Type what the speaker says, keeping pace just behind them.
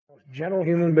gentle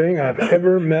human being I've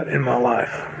ever met in my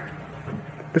life.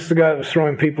 This is the guy that was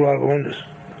throwing people out of the windows.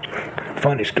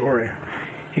 Funny story.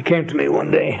 He came to me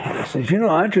one day and says,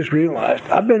 I just realized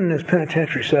I've been in this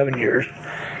penitentiary 7 years,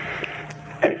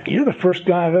 and you're the first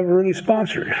guy I've ever really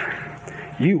sponsored.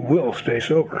 You will stay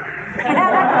sober.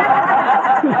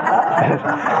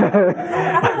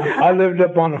 I lived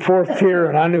up on the 4th tier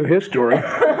and I knew his story.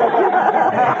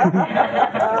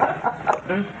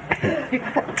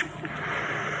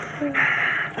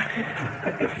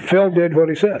 Phil did what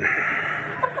he said.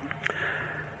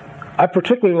 I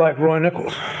particularly like Roy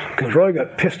Nichols, because Roy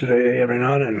got pissed at AA every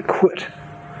now and then and quit.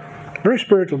 Very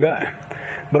spiritual guy.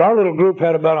 But our little group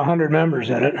had about 100 members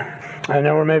in it, and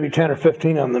there were maybe 10 or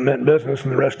 15 of them that meant business,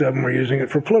 and the rest of them were using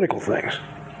it for political things.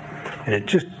 And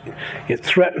it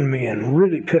threatened me and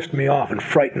really pissed me off and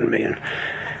frightened me.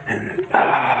 And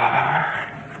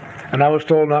I was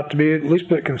told not to be at least a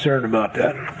bit concerned about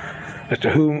that, as to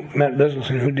who meant business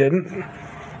and who didn't.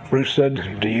 Bruce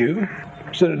said, "Do you?"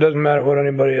 He said, "It doesn't matter what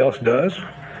anybody else does.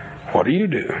 What do you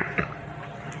do?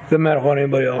 Doesn't matter what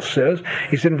anybody else says."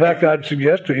 He said, "In fact, I'd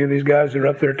suggest to you, these guys that are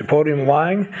up there at the podium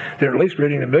lying, they're at least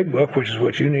reading the big book, which is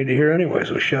what you need to hear anyway,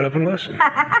 so shut up and listen."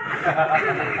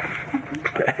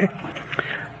 Okay.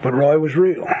 But Roy was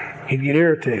real. He'd get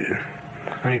irritated.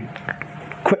 And he'd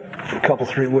quit for a couple,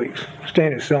 3 weeks. Stay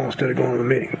in his cell instead of going to the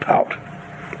meeting. Pout.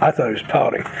 I thought he was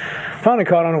pouting. Finally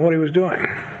caught on to what he was doing.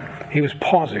 He was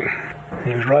pausing.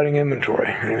 He was writing inventory.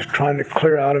 And he was trying to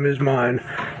clear out of his mind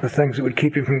the things that would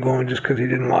keep him from going just because he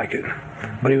didn't like it.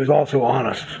 But he was also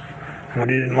honest. When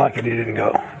he didn't like it, he didn't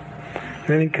go. And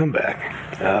then he'd come back.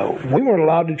 We weren't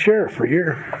allowed to chair for a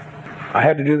year. I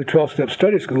had to do the 12-step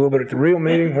study school, but at the real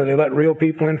meeting where they let real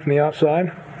people in from the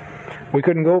outside, we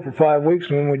couldn't go for 5 weeks,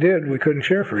 and when we did, we couldn't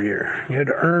chair for a year. You had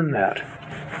to earn that.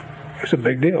 It's a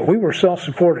big deal. We were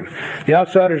self-supporting. The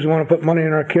outsiders want to put money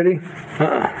in our kitty.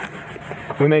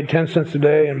 We made 10 cents a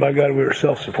day, and by God, we were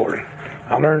self-supporting.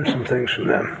 I learned some things from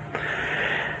them.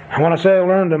 And when I say I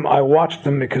learned them, I watched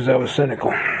them because I was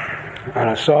cynical. And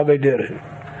I saw they did it.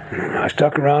 And I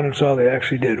stuck around and saw they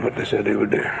actually did what they said they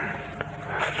would do.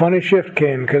 Funny shift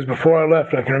came, because before I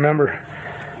left, I can remember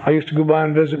I used to go by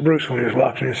and visit Bruce when he was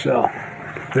locked in his cell.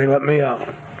 They let me out.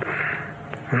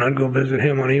 And I'd go visit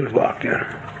him when he was locked in.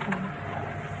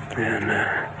 And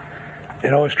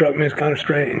it always struck me as kind of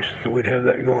strange that we'd have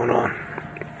that going on.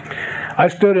 I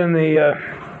stood in the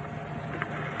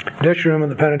dish room of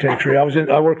the penitentiary. I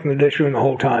worked in the dish room the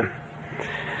whole time.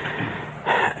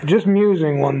 Just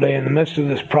musing one day in the midst of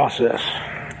this process.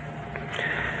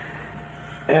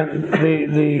 And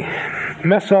the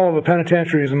mess hall of a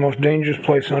penitentiary is the most dangerous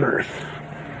place on earth.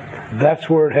 That's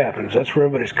where it happens. That's where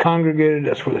everybody's congregated.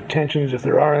 That's where the tensions, if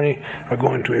there are any, are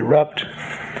going to erupt.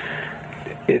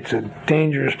 It's a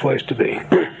dangerous place to be.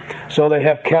 So they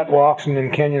have catwalks, and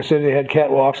in Canyon City they had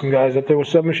catwalks and guys up there with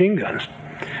submachine guns.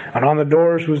 And on the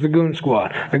doors was the Goon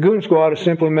Squad. The Goon Squad is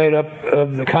simply made up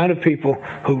of the kind of people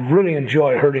who really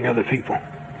enjoy hurting other people.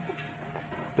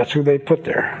 That's who they put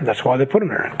there. That's why they put them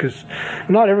there. Because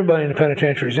not everybody in the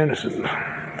penitentiary is innocent.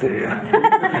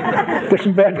 There's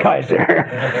some bad guys there.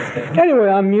 Anyway,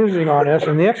 I'm musing on this,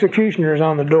 and the executioner is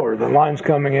on the door. The line's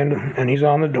coming in, and he's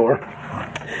on the door.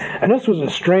 And this was a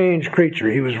strange creature.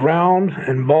 He was round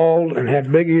and bald and had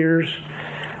big ears.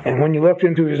 And when you looked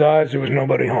into his eyes, there was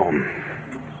nobody home.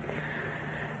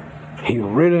 He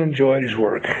really enjoyed his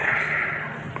work.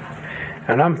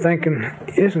 And I'm thinking,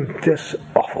 isn't this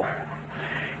awful?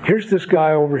 Here's this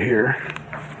guy over here.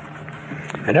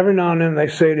 And every now and then they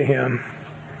say to him,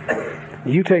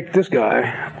 "You take this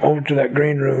guy over to that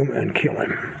green room and kill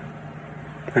him."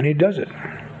 And he does it.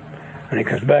 And he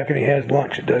comes back and he has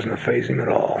lunch. It doesn't faze him at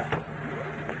all.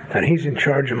 And he's in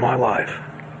charge of my life.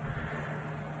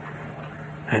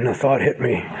 And the thought hit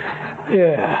me,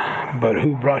 yeah, but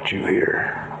who brought you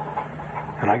here?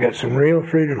 And I got some real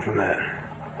freedom from that.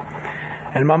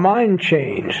 And my mind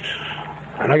changed.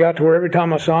 And I got to where every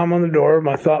time I saw him on the door,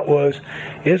 my thought was,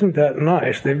 isn't that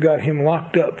nice? They've got him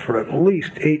locked up for at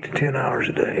least 8 to 10 hours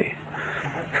a day.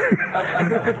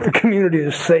 The community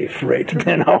is safe for 8 to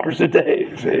 10 hours a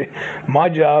day. See? My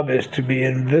job is to be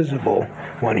invisible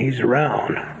when he's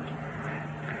around.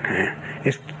 Okay?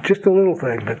 It's just a little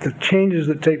thing, but the changes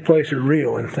that take place are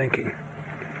real in thinking.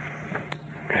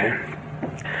 Okay?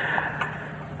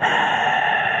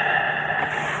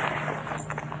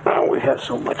 Oh, we have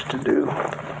so much to do.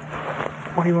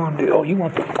 What do you want to do? Oh, you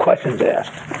want the questions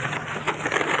asked.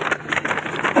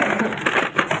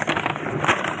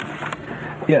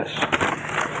 Yes.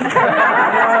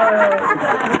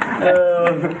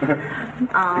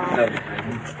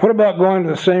 What about going to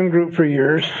the same group for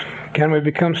years? Can we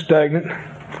become stagnant?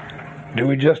 Do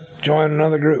we just join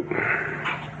another group?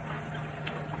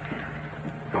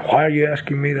 Why are you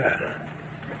asking me that?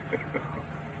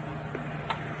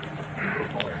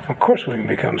 Of course we can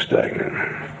become stagnant.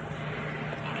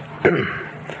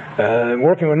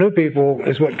 Working with new people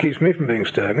is what keeps me from being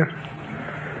stagnant.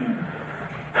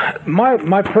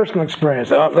 My personal experience,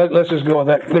 let's just go with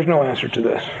that. There's no answer to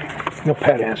this. No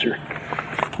pat answer.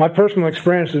 My personal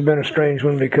experience has been a strange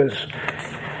one because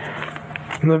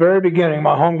from the very beginning,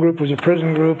 my home group was a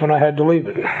prison group and I had to leave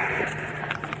it.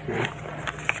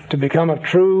 To become a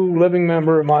true living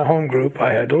member of my home group,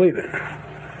 I had to leave it.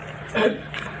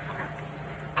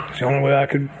 It's the only way I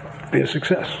could be a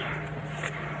success.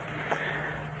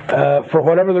 For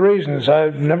whatever the reasons,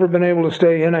 I've never been able to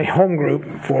stay in a home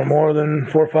group for more than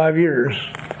 4 or 5 years,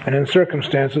 and in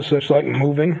circumstances such like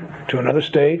moving to another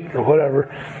state or whatever,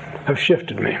 have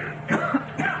shifted me.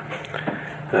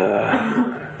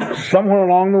 Somewhere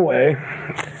along the way,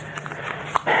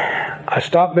 I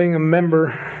stopped being a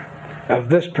member of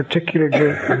this particular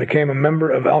group and became a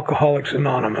member of Alcoholics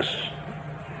Anonymous.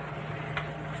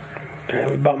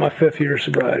 About my 5th year of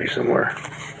sobriety somewhere.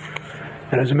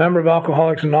 And as a member of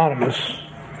Alcoholics Anonymous,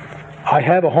 I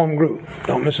have a home group.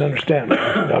 Don't misunderstand me.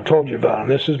 I've told you about them.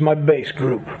 This is my base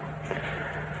group.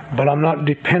 But I'm not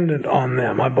dependent on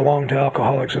them. I belong to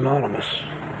Alcoholics Anonymous.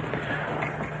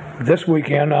 This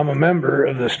weekend, I'm a member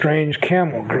of the Strange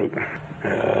Camel group.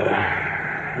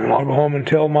 And I'll go home and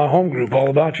tell my home group all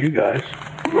about you guys.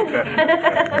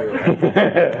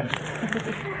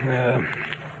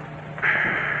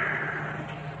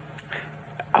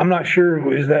 I'm not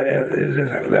sure, is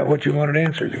that what you wanted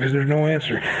answered? Because there's no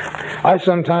answer. I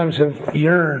sometimes have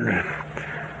yearned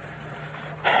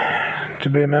to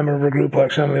be a member of a group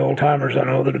like some of the old timers I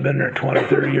know that have been there 20,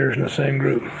 30 years in the same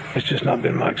group. It's just not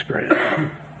been my experience.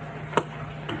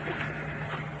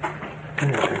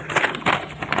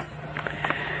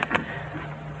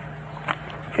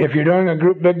 If you're doing a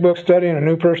group big book study and a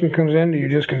new person comes in, do you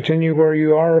just continue where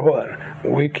you are or what?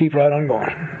 We keep right on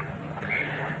going.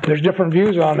 There's different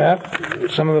views on that.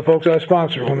 Some of the folks I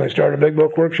sponsor, when they start a big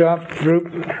book workshop group,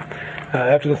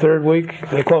 after the 3rd week,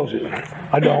 they close it.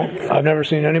 I don't. I've never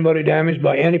seen anybody damaged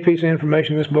by any piece of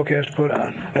information this book has to put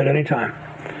out at any time.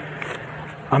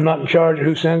 I'm not in charge of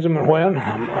who sends them and when.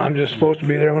 I'm just supposed to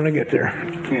be there when they get there.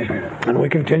 And we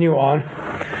continue on.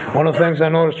 One of the things I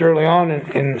noticed early on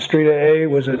in Street AA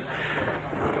was that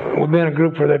we'd be in a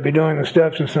group where they'd be doing the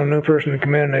steps and some new person would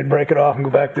come in and they'd break it off and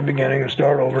go back to the beginning and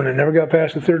start over, and they never got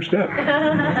past the 3rd step.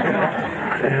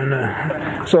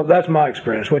 And so that's my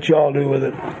experience. What y'all do with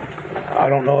it, I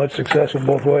don't know. It's successful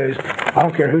both ways. I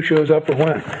don't care who shows up or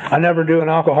when. I never do an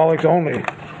alcoholics only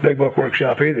big book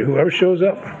workshop either. Whoever shows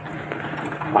up,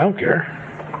 I don't care.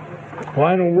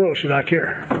 Why in the world should I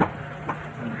care?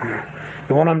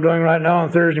 The one I'm doing right now on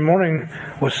Thursday morning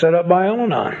was set up by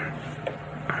Al-Anon.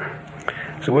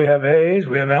 So we have A's,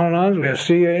 we have Al-Anons, we have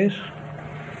CA's.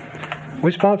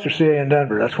 We sponsor CA in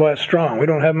Denver. That's why it's strong. We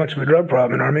don't have much of a drug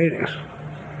problem in our meetings.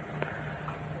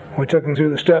 We took them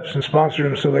through the steps and sponsored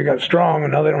them so they got strong,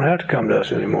 and now they don't have to come to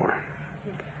us anymore.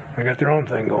 They got their own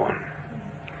thing going.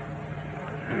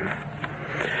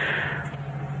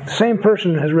 The same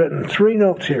person has written 3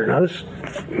 notes here. Now this...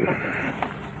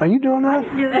 Are you doing that?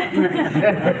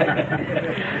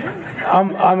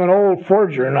 I'm an old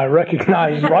forger and I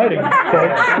recognize writing,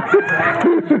 folks.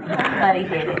 Buddy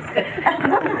did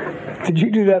it. Did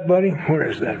you do that, buddy? Where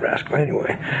is that rascal?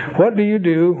 Anyway, what do you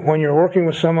do when you're working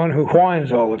with someone who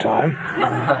whines all the time,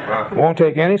 won't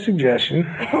take any suggestion,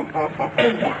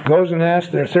 goes and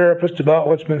asks their therapist about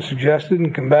what's been suggested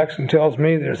and comes back and tells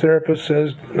me their therapist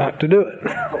says not to do it?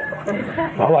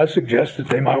 Well, I suggest that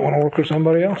they might want to work with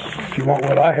somebody else. If you want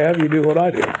what I have, you do what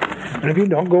I do. And if you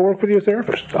don't, go work with your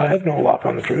therapist. I have no lock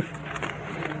on the truth.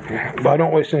 But I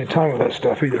don't waste any time with that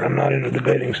stuff either. I'm not in a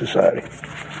debating society.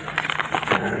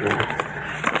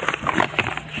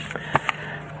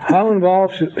 How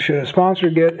involved should a sponsor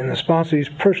get in the sponsee's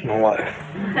personal life?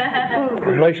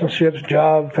 Relationships,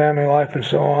 job, family life, and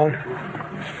so on.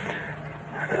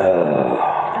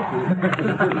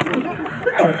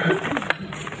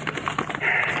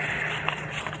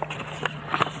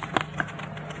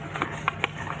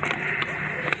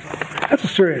 That's a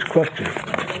serious question.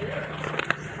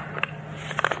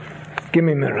 Give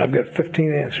me a minute. I've got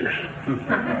 15 answers.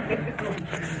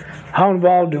 How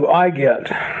involved do I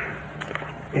get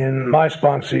in my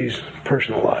sponsee's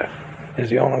personal life? Is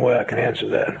the only way I can answer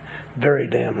that. Very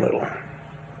damn little.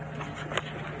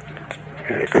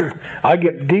 I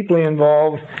get deeply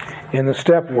involved in the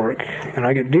step work, and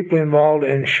I get deeply involved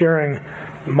in sharing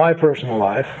my personal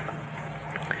life.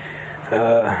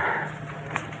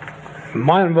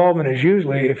 my involvement is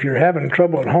usually, if you're having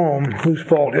trouble at home, whose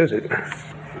fault is it?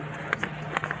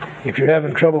 If you're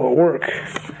having trouble at work,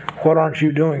 what aren't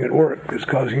you doing at work that's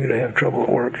causing you to have trouble at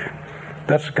work?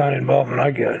 That's the kind of involvement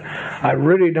I get. I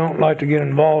really don't like to get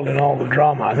involved in all the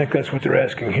drama. I think that's what they're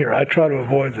asking here. I try to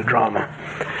avoid the drama.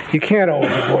 You can't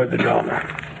always avoid the drama.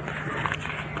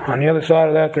 On the other side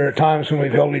of that, there are times when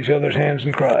we've held each other's hands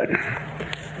and cried.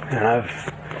 And I've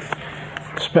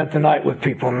spent the night with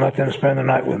people and let them spend the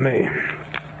night with me.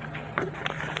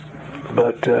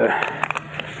 But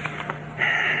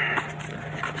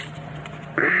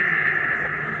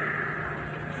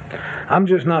I'm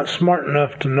just not smart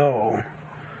enough to know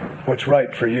what's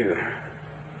right for you.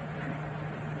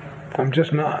 I'm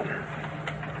just not.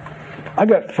 I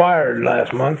got fired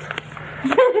last month.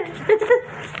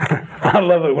 I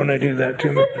love it when they do that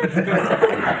to me.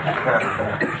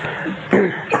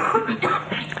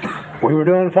 We were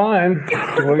doing fine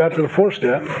until we got to the fourth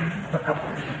step.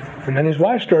 And then his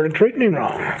wife started treating him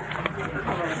wrong.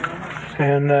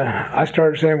 And I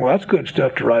started saying, well, that's good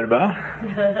stuff to write about.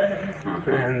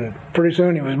 And pretty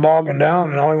soon he was bogging down,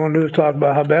 and all he wanted to do was talk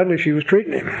about how badly she was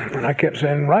treating him. And I kept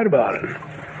saying, write about it.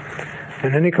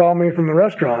 And then he called me from the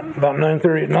restaurant about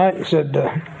 9:30 at night and said,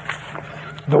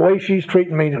 the way she's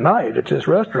treating me tonight at this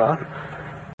restaurant,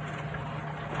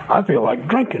 I feel like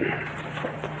drinking.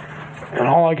 And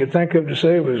all I could think of to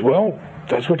say was, well,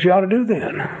 that's what you ought to do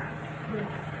then.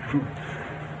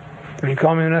 And he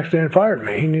called me the next day and fired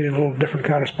me. He needed a little different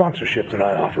kind of sponsorship than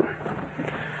I offer.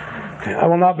 I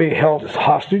will not be held as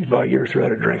hostage by your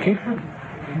threat of drinking.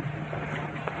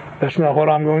 That's not what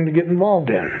I'm going to get involved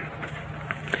in.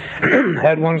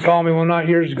 Had one call me one night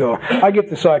years ago. I get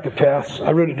the psychopaths.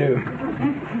 I really do.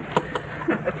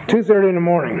 2:30 in the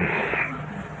morning.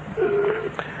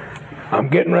 I'm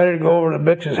getting ready to go over to the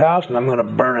bitch's house and I'm going to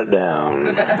burn it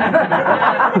down.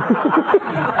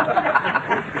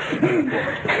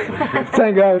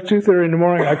 Thank God it was 2:30 in the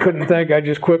morning. I couldn't think. I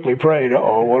just quickly prayed,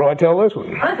 uh-oh, what do I tell this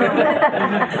one?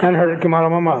 And heard it come out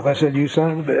of my mouth. I said, you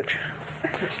son of a bitch.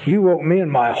 You woke me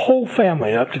and my whole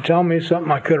family up to tell me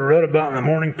something I could have read about in the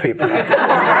morning paper. And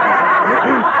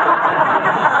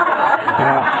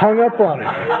I hung up on it.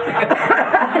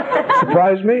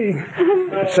 Surprised me.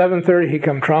 At 7:30, he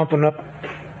come tromping up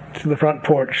to the front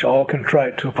porch, all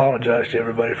contrite, to apologize to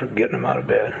everybody for getting him out of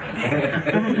bed.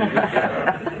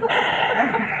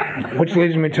 Which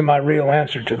leads me to my real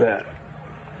answer to that.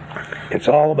 It's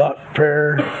all about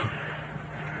prayer.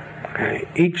 Okay.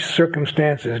 Each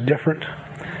circumstance is different.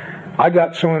 I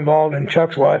got so involved in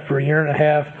Chuck's life for a year and a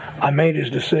half, I made his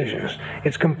decisions.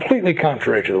 It's completely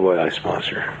contrary to the way I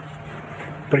sponsor.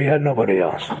 But he had nobody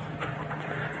else.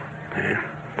 Okay.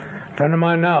 A friend of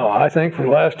mine now, I think for the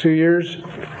last 2 years,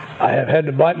 I have had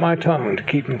to bite my tongue to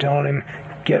keep him telling him,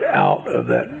 get out of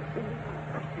that,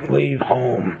 leave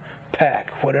home,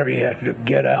 pack, whatever you have to do,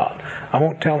 get out. I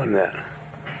won't tell him that.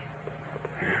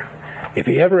 If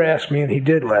he ever asks me, and he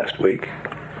did last week,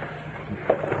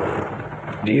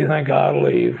 do you think I ought to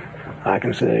leave? I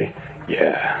can say,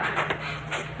 yeah.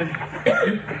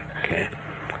 Okay.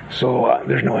 So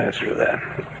there's no answer to that.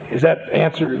 Is that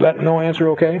no answer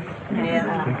okay?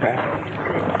 Yeah. Okay.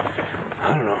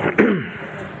 I don't know.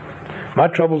 My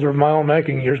troubles are of my own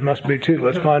making. Yours must be too.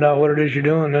 Let's find out what it is you're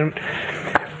doing. Then,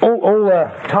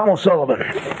 Tom O'Sullivan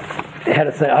had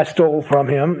a thing I stole from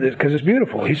him because it's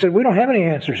beautiful. He said, we don't have any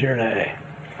answers here in AA.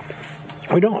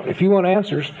 We don't. If you want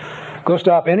answers, go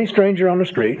stop any stranger on the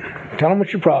street, tell them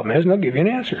what your problem is, and they'll give you an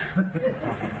answer.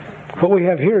 What we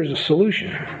have here is a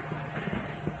solution.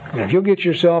 And if you'll get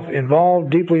yourself involved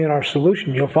deeply in our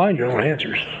solution, you'll find your own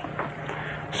answers.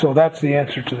 So that's the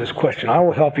answer to this question. I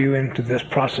will help you into this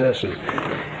process and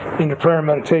into prayer and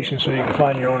meditation so you can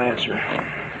find your own answer.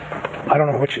 I don't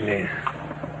know what you need.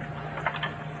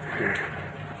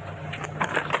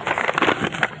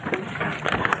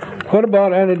 What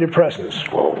about antidepressants?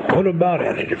 Whoa, what about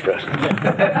antidepressants?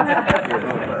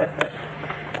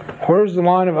 Where's the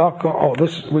line of alcohol? Oh,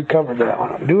 we covered that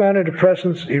one. Do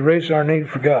antidepressants erase our need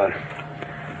for God?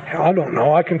 Hell, I don't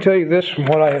know. I can tell you this from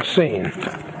what I have seen.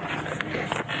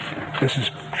 This is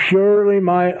purely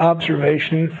my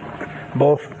observation,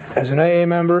 both as an AA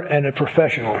member and a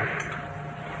professional.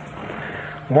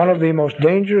 One of the most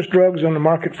dangerous drugs on the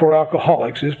market for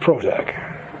alcoholics is Prozac.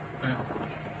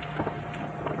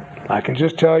 I can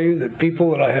just tell you that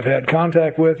people that I have had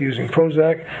contact with using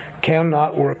Prozac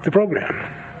cannot work the program.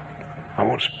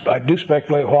 I do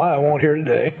speculate why. I won't here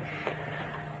today.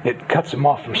 It cuts them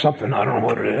off from something. I don't know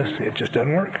what it is. It just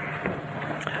doesn't work.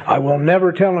 I will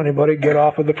never tell anybody get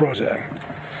off of the Prozac.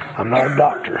 I'm not a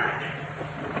doctor.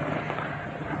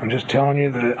 I'm just telling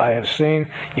you that I have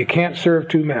seen you can't serve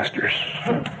two masters.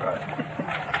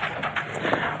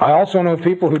 I also know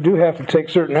people who do have to take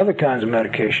certain other kinds of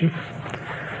medication.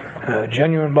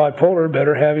 Genuine bipolar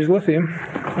better have his lithium.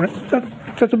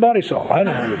 That's a body salt. I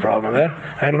don't have a problem with that.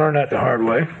 I had to learn that the hard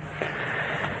way.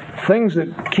 Things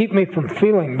that keep me from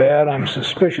feeling bad, I'm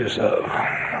suspicious of.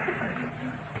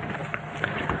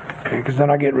 Because then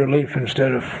I get relief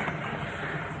instead of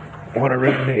what I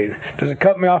really need. Does it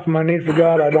cut me off from my need for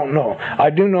God? I don't know.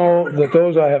 I do know that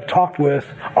those I have talked with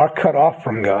are cut off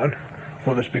from God.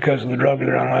 Whether it's because of the drug or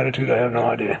their own attitude, I have no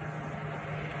idea.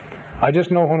 I just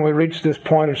know when we reach this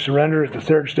point of surrender at the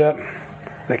third step,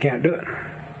 they can't do it.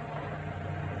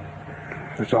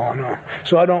 That's all I know.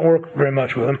 So I don't work very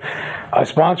much with them. I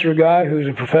sponsor a guy who's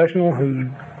a professional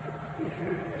who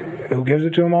gives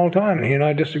it to him all the time, and he and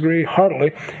I disagree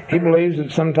heartily. He believes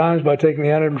that sometimes by taking the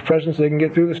antidepressants they can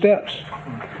get through the steps.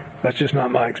 That's just not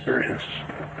my experience.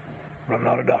 But I'm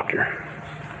not a doctor.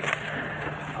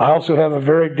 I also have a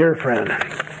very dear friend.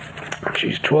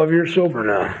 She's 12 years sober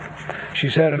now.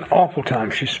 She's had an awful time.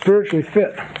 She's spiritually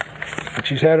fit, but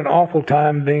she's had an awful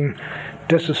time being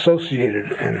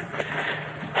disassociated. And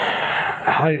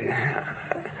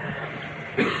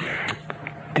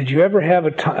did you ever have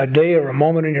a day or a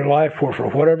moment in your life where, for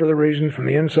whatever the reason, from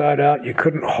the inside out, you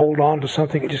couldn't hold on to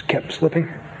something, it just kept slipping?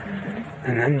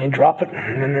 And then you drop it,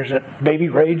 and then there's that baby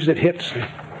rage that hits. And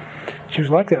she was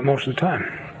like that most of the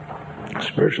time.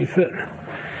 Spiritually fit.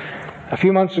 A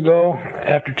few months ago,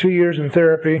 after 2 years in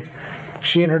therapy,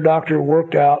 she and her doctor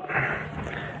worked out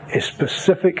a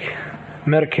specific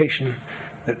medication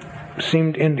that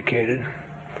seemed indicated.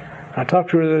 I talked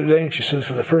to her the other day, and she says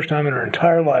for the first time in her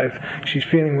entire life, she's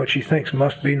feeling what she thinks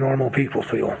must be normal people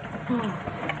feel.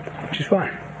 She's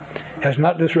fine. Has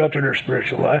not disrupted her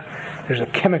spiritual life. There's a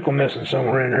chemical missing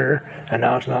somewhere in her, and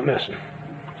now it's not missing.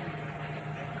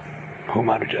 Who am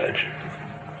I to judge?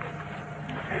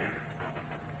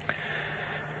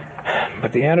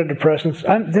 But the antidepressants,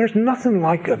 there's nothing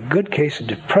like a good case of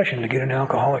depression to get an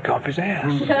alcoholic off his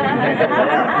ass.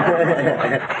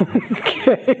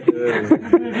 Okay.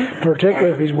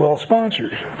 Particularly if he's well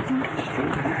sponsored.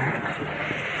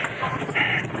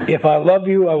 If I love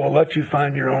you, I will let you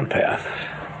find your own path.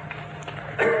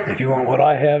 If you want what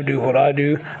I have, do what I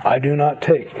do. I do not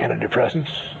take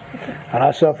antidepressants. And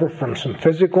I suffer from some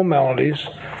physical maladies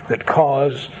that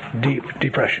cause deep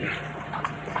depression.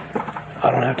 I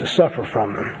don't have to suffer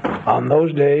from them. On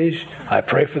those days, I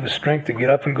pray for the strength to get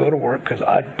up and go to work because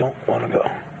I don't want to go.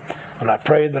 And I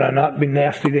pray that I not be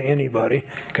nasty to anybody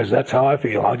because that's how I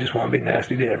feel. I just want to be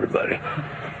nasty to everybody.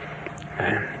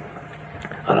 And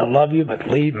I love you, but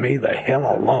leave me the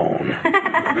hell alone.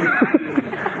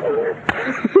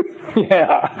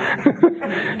 Yeah.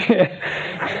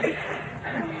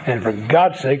 And for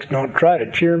God's sakes, don't try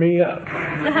to cheer me up.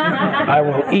 I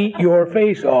will eat your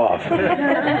face off.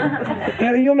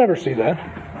 Yeah, you'll never see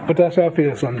that. But that's how I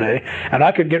feel someday. And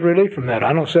I could get relief from that.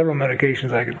 I know several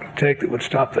medications I could take that would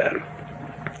stop that.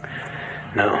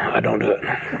 No, I don't do it.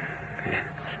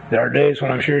 There are days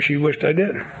when I'm sure she wished I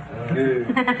did.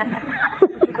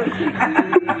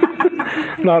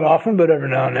 Not often, but every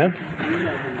now and then.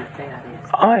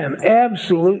 I am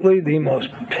absolutely the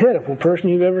most pitiful person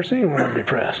you've ever seen when I'm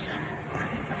depressed.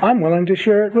 I'm willing to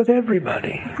share it with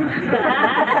everybody.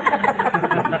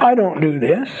 I don't do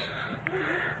this.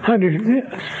 I do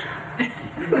this.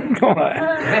 Don't I?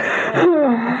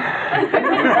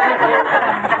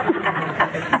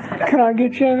 Can I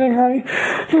get you anything, honey?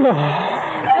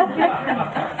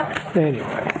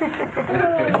 Anyway.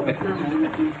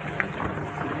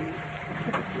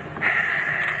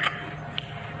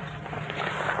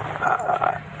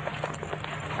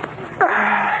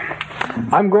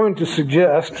 I'm going to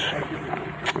suggest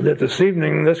that this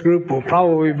evening this group will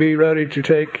probably be ready to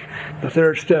take the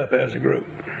third step as a group.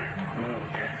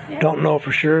 Don't know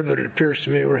for sure, but it appears to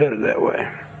me we're headed that way.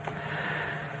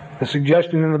 The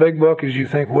suggestion in the big book is you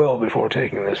think well before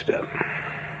taking this step.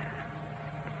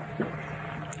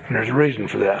 And there's a reason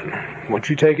for that. Once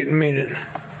you take it and mean it,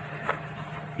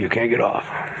 you can't get off.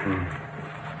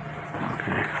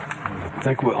 Okay.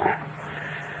 Think well.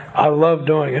 I love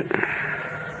doing it.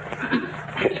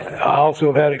 I also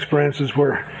have had experiences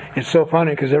where it's so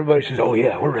funny because everybody says, oh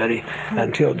yeah, we're ready,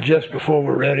 until just before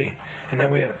we're ready, and then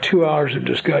we have 2 hours of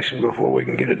discussion before we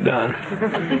can get it done.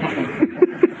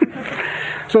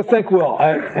 So think well,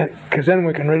 because then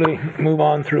we can really move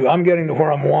on through. I'm getting to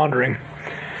where I'm wandering,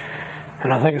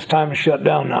 and I think it's time to shut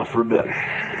down now for a bit.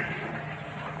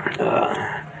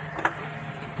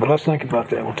 But let's think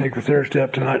about that. We'll take the third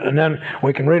step tonight, and then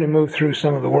we can really move through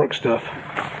some of the work stuff.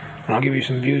 And I'll give you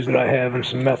some views that I have and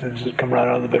some methods that come right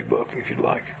out of the big book, if you'd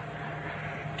like.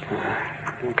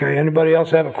 Okay, anybody else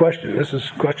have a question? This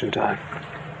is question time.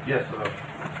 Yes,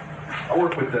 I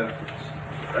work with the,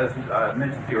 as I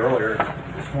mentioned to you earlier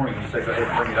this morning, you said go ahead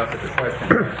and bring it up as a question.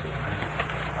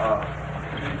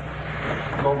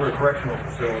 Go over a correctional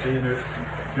facility, and there's,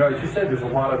 as you said, there's a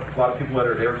lot of people that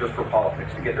are there just for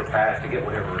politics, to get their pass, to get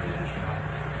whatever it is.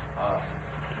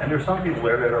 And there's some people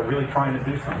there that are really trying to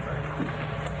do something,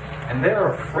 and they're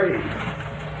afraid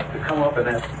to come up and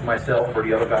ask myself or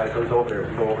the other guy that goes over there.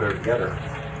 We go over there together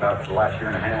about the last year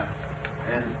and a half,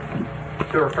 and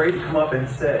they're afraid to come up and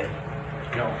say,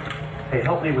 hey,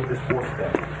 help me with this 4th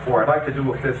step, or I'd like to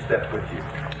do a 5th step with you.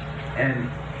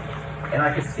 And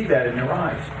I could see that in their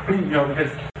eyes,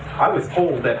 because I was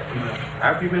told that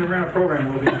after you've been around a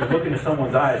program, you look into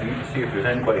someone's eyes and you can see if there's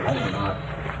anybody home or not.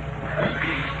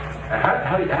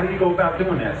 How do you go about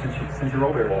doing that since you're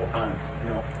over there all the time,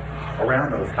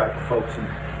 around those type of folks? And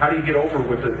how do you get over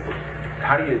with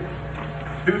how do you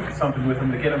do something with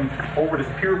them to get them over this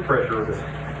peer pressure or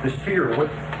this fear?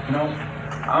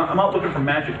 I'm not looking for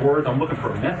magic words. I'm looking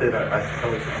for a method, I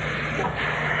suppose.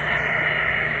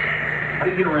 How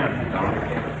do you get around that, Don?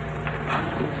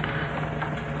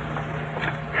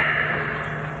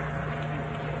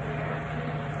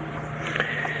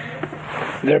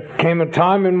 There came a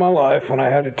time in my life when I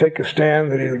had to take a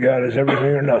stand that either God is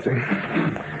everything or nothing,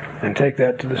 and take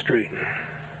that to the street.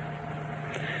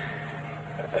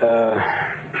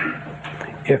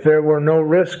 If there were no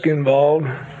risk involved,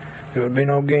 there would be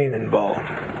no gain involved.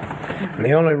 And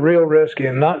the only real risk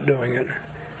in not doing it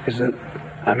is that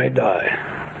I may die.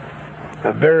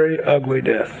 A very ugly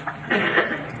death.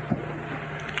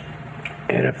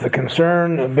 And if the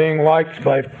concern of being liked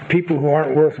by people who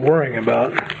aren't worth worrying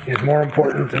about is more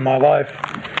important than my life,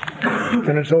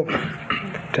 then it's over.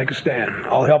 Take a stand.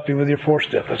 I'll help you with your 4th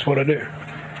step. That's what I do.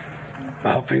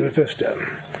 I'll help you with 5th step.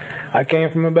 I came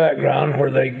from a background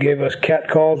where they gave us cat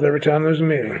calls every time there was a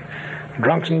meeting.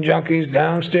 Drunks and junkies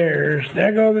downstairs.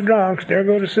 There go the drunks. There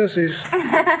go the sissies.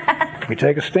 We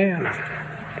take a stand.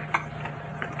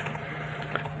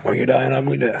 Or you die an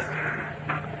ugly death.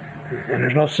 And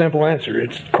there's no simple answer.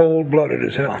 It's cold-blooded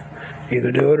as hell.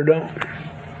 Either do it or don't.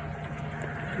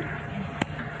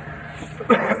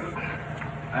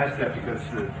 I asked that because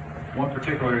one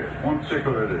particular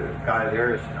guy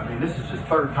there is, this is his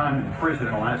 3rd time in prison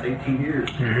in the last 18 years.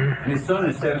 Mm-hmm. And his son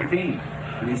is 17.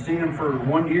 And he's seen him for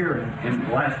 1 year in the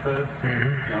last,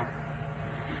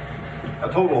 a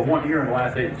total of 1 year in the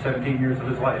last 17 years of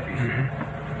his life.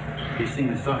 He's seen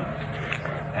his son.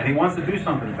 And he wants to do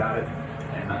something about it.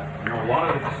 And, a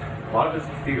lot of it's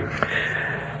fear.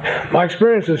 My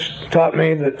experience has taught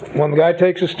me that when the guy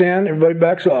takes a stand, everybody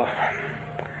backs off.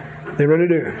 They really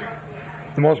do.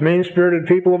 The most mean-spirited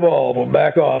people of all will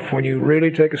back off when you really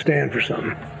take a stand for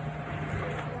something.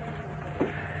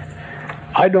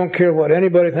 I don't care what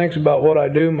anybody thinks about what I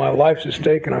do. My life's at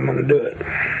stake and I'm going to do it.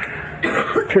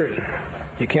 Period.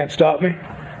 You can't stop me.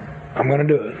 I'm going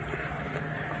to do it.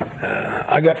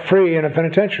 I got free in a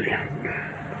penitentiary.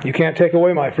 You can't take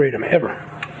away my freedom, ever.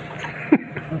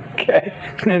 Okay?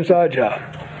 It's an inside job.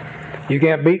 You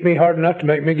can't beat me hard enough to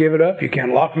make me give it up. You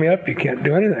can't lock me up. You can't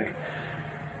do anything.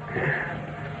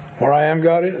 Where I am,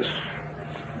 God is.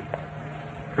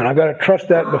 And I've got to trust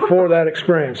that before that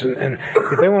experience. And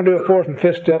if they want to do a 4th and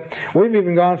 5th step, we've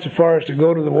even gone so far as to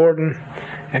go to the warden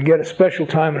and get a special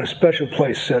time and a special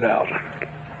place set out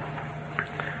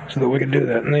so that we can do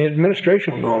that. And the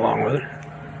administration will go along with it.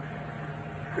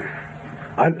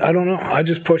 I don't know. I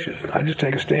just push it. I just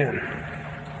take a stand.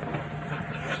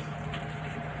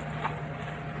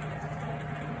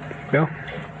 Bill?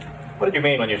 What did you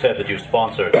mean when you said that you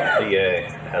sponsored CA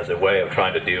as a way of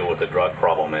trying to deal with the drug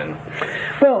problem in?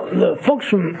 Well, the folks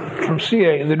from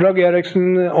CA, the drug addicts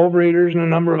and the overeaters and a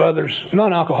number of others,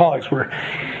 non-alcoholics, were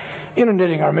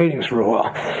inundating our meetings for a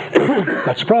while.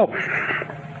 That's the problem.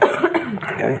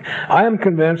 Okay? I am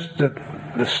convinced that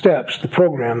the steps, the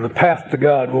program, the path to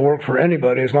God will work for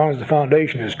anybody as long as the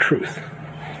foundation is truth.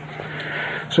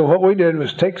 So what we did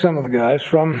was take some of the guys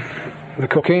from the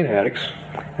cocaine addicts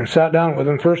and sat down with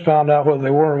them, first found out whether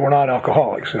they were or were not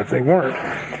alcoholics. And if they weren't,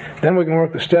 then we can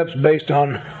work the steps based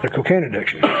on their cocaine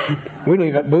addiction. We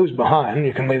leave that booze behind, and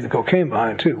you can leave the cocaine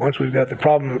behind too. Once we've got the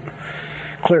problem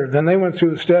cleared, then they went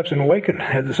through the steps and awakened,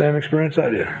 had the same experience I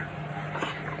did.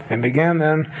 And began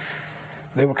then,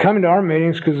 they were coming to our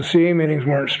meetings because the CA meetings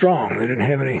weren't strong. They didn't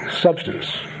have any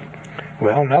substance.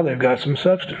 Well, now they've got some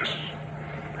substance.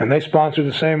 And they sponsor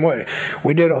the same way.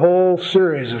 We did a whole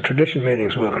series of tradition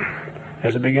meetings with them.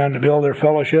 As they began to build their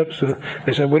fellowship, so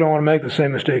they said, we don't want to make the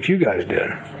same mistakes you guys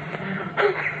did.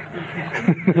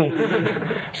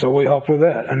 So we helped with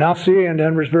that. And now CA in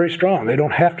Denver is very strong. They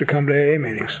don't have to come to AA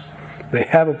meetings. They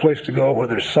have a place to go where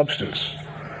there's substance.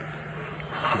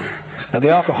 Now, the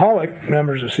alcoholic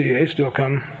members of CA still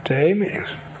come to AA meetings.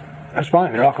 That's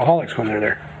fine. They're alcoholics when they're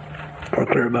there. We're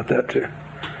clear about that, too.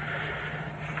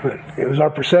 But it was our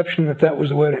perception that was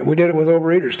the way. We did it with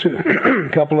overeaters, too. A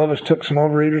couple of us took some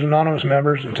Overeaters Anonymous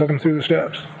members and took them through the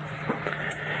steps.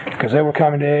 Because they were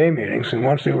coming to AA meetings, and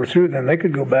once they were through, then they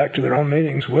could go back to their own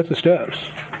meetings with the steps.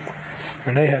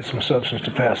 And they had some substance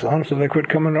to pass on, so they quit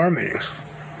coming to our meetings.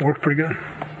 It worked pretty good.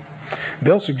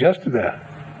 Bill suggested that.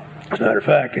 As a matter of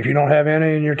fact, if you don't have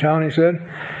any in your town, he said,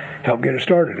 help get it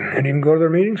started. And even go to their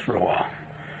meetings for a while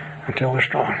until they're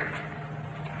strong.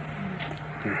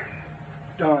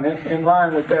 Don, in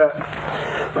line with that,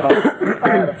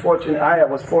 I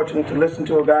was fortunate to listen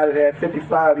to a guy that had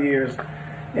 55 years,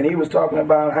 and he was talking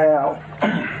about how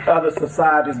other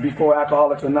societies before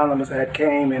Alcoholics Anonymous had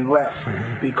came and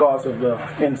left because of the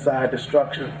inside the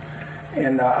structure.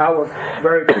 And I was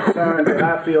very concerned, and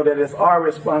I feel that it's our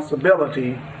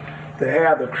responsibility to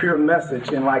have the pure message.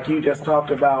 And like you just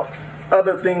talked about,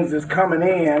 other things is coming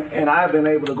in, and I've been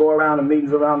able to go around to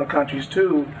meetings around the countries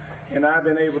too, and I've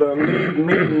been able to lead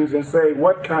meetings and say,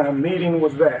 what kind of meeting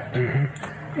was that?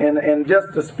 And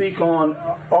just to speak on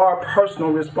our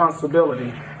personal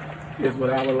responsibility is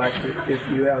what I would like to, if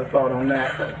you have a thought on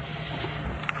that.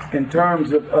 In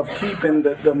terms of keeping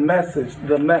the message,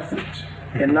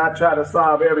 and not try to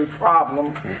solve every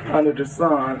problem under the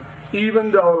sun,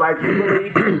 even though, like you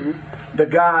believe too, the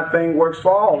God thing works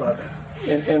for all of it.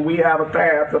 And we have a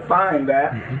path to find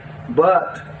that.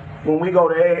 But when we go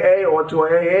to AA or to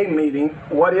an AA meeting,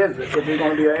 what is it? Is it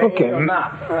going to be an AA or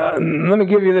not? Let me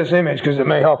give you this image because it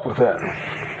may help with that.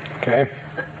 Okay?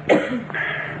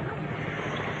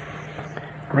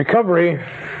 Recovery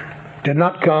did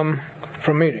not come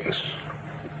from meetings.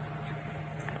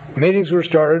 Meetings were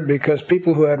started because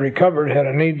people who had recovered had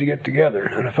a need to get together,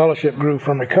 and a fellowship grew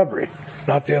from recovery,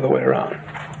 not the other way around.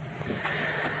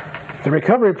 The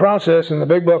recovery process in the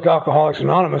big book Alcoholics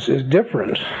Anonymous is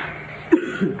different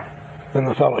than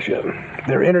the fellowship.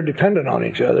 They're interdependent on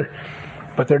each other,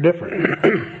 but they're different.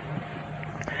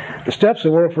 The steps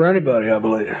will work for anybody, I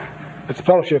believe, but the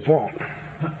fellowship won't.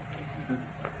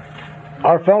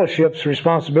 Our fellowship's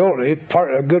responsibility,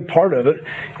 a good part of it,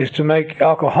 is to make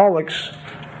alcoholics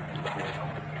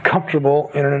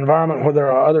comfortable in an environment where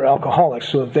there are other alcoholics,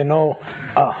 so that they know,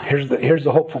 here's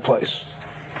the hopeful place.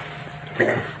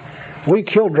 We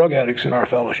kill drug addicts in our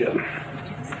fellowship.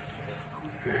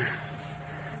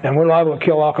 And we're liable to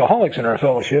kill alcoholics in our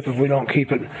fellowship if we don't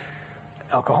keep it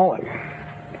alcoholic.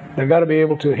 They've got to be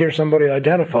able to hear somebody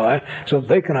identify so that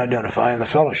they can identify in the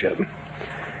fellowship.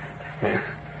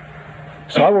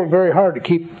 So I work very hard to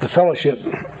keep the fellowship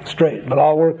straight, but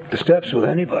I'll work the steps with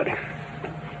anybody.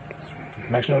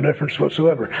 Makes no difference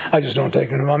whatsoever. I just don't take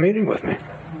them to my meeting with me.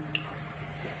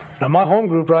 Now, my home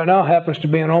group right now happens to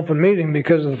be an open meeting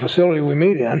because of the facility we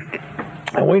meet in,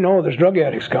 and we know there's drug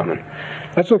addicts coming.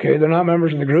 That's okay. They're not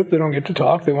members of the group. They don't get to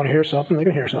talk. They want to hear something. They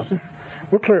can hear something.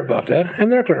 We're clear about that,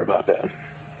 and they're clear about that.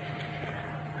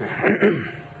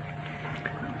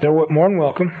 They're more than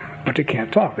welcome, but they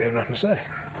can't talk. They have nothing to say.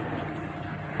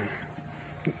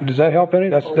 Does that help any?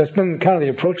 That's been kind of the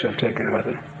approach I've taken with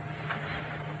it.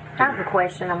 I have a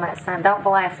question on that, son. Don't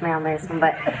blast me on this one,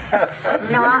 but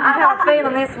I have a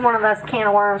feeling this is one of those can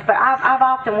of worms. But I've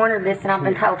often wondered this, and I've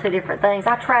been told two different things.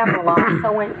 I travel a lot,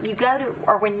 so when you go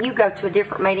to a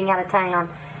different meeting out of town,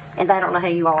 and they don't know who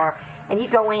you are, and you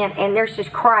go in, and there's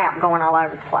just crap going all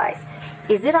over the place.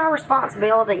 Is it our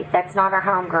responsibility, if that's not our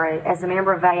home group, as a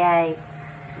member of AA?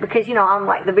 Because I'm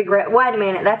like the big wait a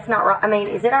minute, that's not right. I mean,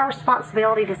 is it our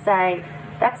responsibility to say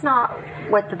that's not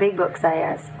what the big book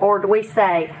says, or do we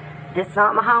say this is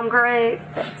not my home group,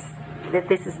 that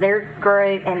this is their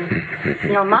group, and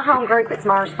my home group, it's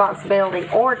my responsibility,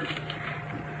 or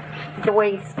do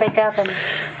we speak up and...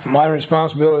 My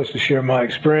responsibility is to share my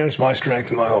experience, my strength,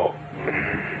 and my hope.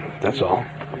 That's all.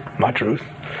 My truth.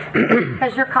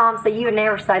 Because you're calm, so you would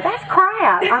never say, that's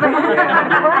crap.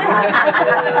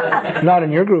 Not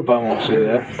in your group, I won't say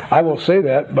that. I will say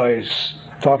that by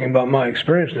talking about my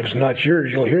experience. If it's not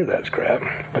yours, you'll hear that's crap.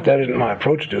 But that isn't my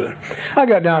approach to it. I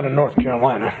got down to North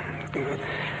Carolina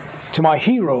to my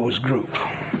heroes group.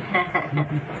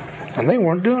 And they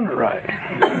weren't doing it right.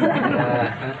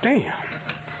 Damn.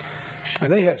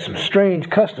 And they had some strange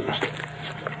customs.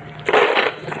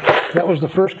 That was the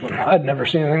first one. I'd never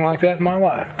seen anything like that in my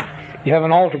life. You have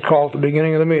an altar call at the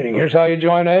beginning of the meeting. Here's how you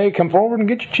join AA. Come forward and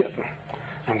get your chip.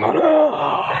 I'm going,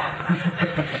 oh.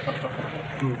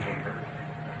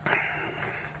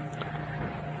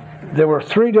 There were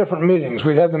 3 different meetings.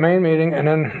 We'd have the main meeting, and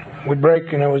then we'd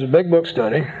break, and there was a big book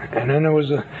study, and then there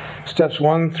was a steps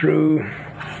 1 through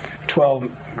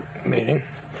 12 meeting,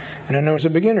 And then there was a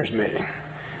beginners meeting.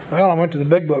 Well, I went to the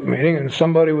big book meeting, and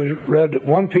somebody read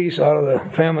one piece out of the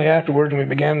family afterwards, and we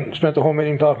spent the whole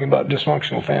meeting talking about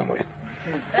dysfunctional family.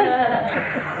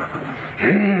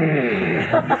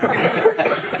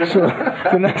 So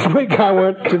the next week I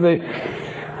went to the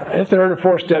third or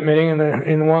fourth step meeting in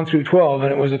the 1 through 12,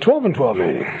 and it was a 12 and 12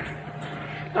 meeting.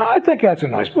 Now, I think that's a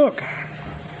nice book.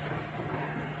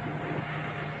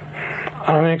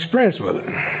 I'm experienced with it.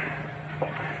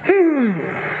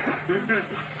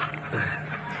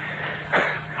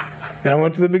 Then I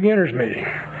went to the beginners meeting,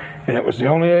 and it was the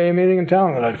only AA meeting in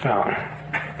town that I'd found.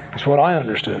 That's what I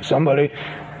understood. Somebody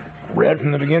read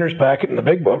from the beginner's packet in the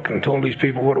big book and told these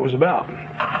people what it was about.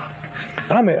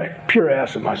 And I made a pure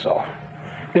ass of myself.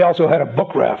 They also had a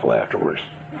book raffle afterwards.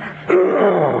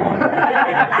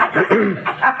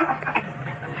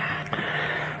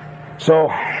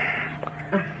 So,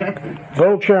 the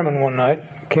old chairman one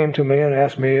night came to me and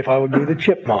asked me if I would be the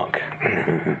chipmunk.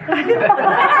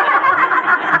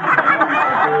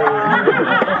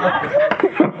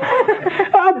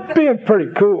 I'm being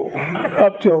pretty cool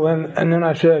up till then, and then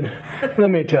I said, let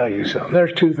me tell you something.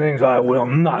 There's two things I will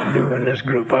not do in this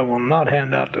group. I will not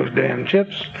hand out those damn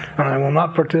chips, and I will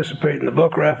not participate in the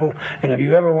book raffle, and if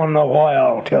you ever want to know why,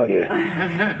 I'll tell you.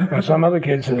 And some other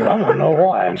kid said, I want to know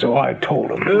why, and so I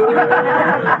told him.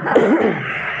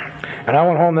 And I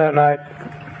went home that night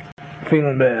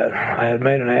feeling bad. I had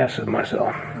made an ass of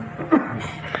myself.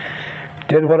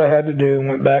 Did what I had to do and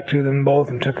went back to them both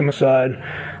and took them aside,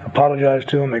 apologized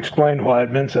to them, explained why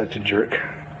I'd been such a jerk,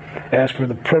 asked for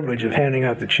the privilege of handing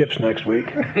out the chips next week,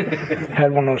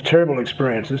 had one of those terrible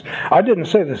experiences. I didn't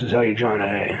say this is how you join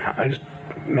AA. I just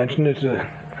mentioned it to...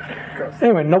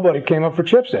 Anyway, nobody came up for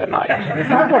chips that night.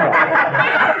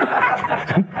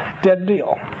 Dead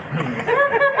deal.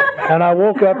 And I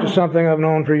woke up to something I've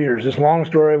known for years. This long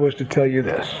story was to tell you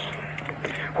this.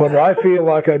 Whether I feel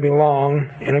like I belong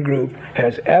in a group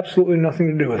has absolutely nothing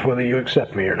to do with whether you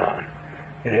accept me or not.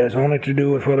 It has only to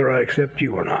do with whether I accept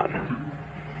you or not.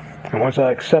 And once I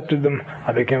accepted them,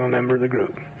 I became a member of the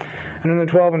group. And in the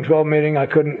 12 and 12 meeting, I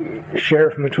couldn't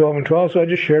share from the 12 and 12, so I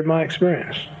just shared my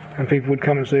experience. And people would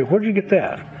come and say, where'd you get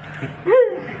that?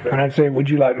 And I'd say, would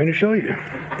you like me to show you?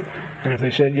 And if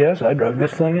they said yes, I drug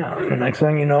this thing out. And the next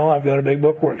thing you know, I've got a big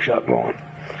book workshop going.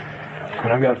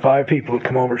 And I've got 5 people that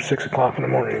come over at 6 o'clock in the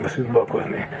morning to go through the book with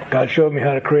me. God showed me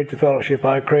how to create the fellowship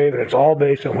I crave, and it's all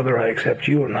based on whether I accept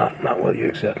you or not whether you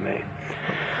accept me.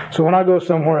 So when I go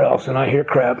somewhere else and I hear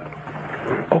crap,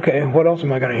 okay, what else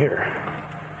am I going to hear?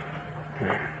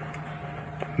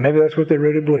 Maybe that's what they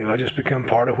really believe. I just become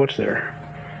part of what's there.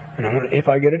 And if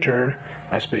I get a turn,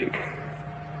 I speak.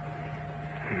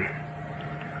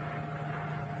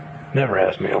 Never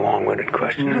ask me a long-winded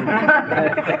question.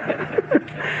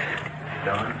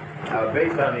 Don,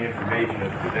 based on the information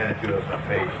that's presented to us on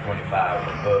page 25 of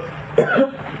the book,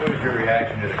 what was your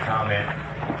reaction to the comment,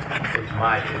 it's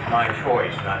my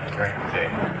choice not to drink today?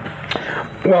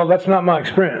 Well, that's not my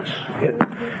experience.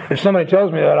 If somebody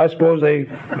tells me that, I suppose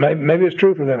maybe it's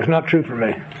true for them. It's not true for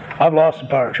me. I've lost the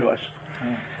power of choice.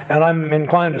 And I'm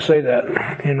inclined to say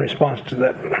that in response to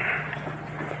that.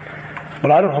 But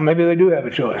I don't know, maybe they do have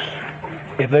a choice.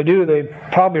 If they do, they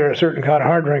probably are a certain kind of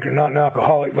hard drinker, not an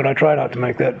alcoholic, but I try not to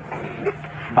make that.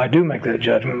 I do make that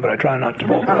judgment, but I try not to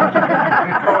vocalize it.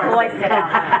 Voice it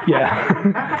out.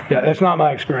 Yeah. Yeah, that's not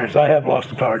my experience. I have lost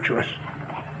the power of choice.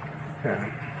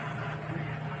 Yeah.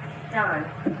 Don.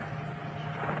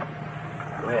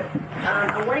 Go ahead.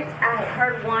 I had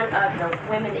heard one of the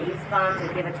women that you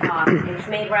sponsored give a talk, and she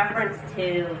made reference to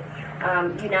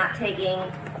you not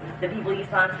taking the people you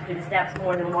sponsored through the steps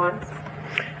more than once.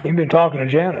 You've been talking to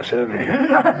Janice, haven't you?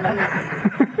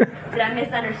 Did I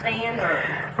misunderstand, or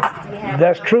do you have...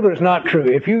 That's true, but it's not true.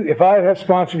 If I have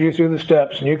sponsored you through the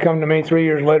steps, and you come to me 3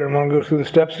 years later and want to go through the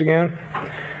steps again,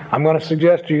 I'm going to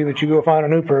suggest to you that you go find a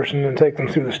new person and take them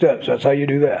through the steps. That's how you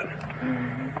do that.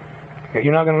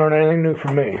 You're not going to learn anything new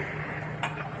from me.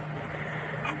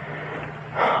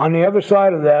 On the other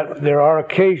side of that, there are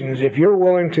occasions, if you're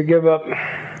willing to give up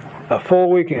a full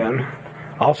weekend,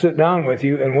 I'll sit down with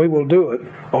you and we will do it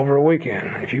over a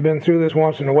weekend. If you've been through this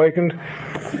once and awakened,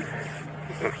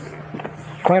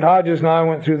 Clint Hodges and I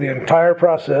went through the entire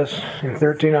process in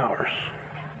 13 hours.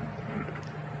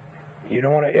 You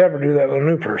don't want to ever do that with a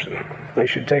new person. They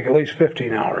should take at least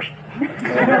 15 hours.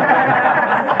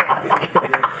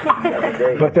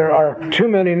 But there are too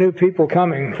many new people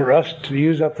coming for us to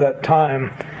use up that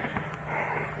time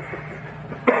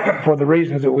for the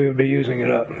reasons that we would be using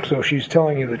it up. So she's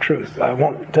telling you the truth. I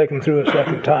won't take them through a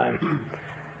second time,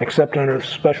 except under a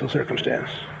special circumstance.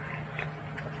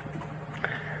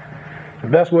 The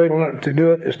best way to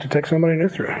do it is to take somebody new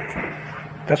through.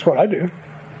 That's what I do.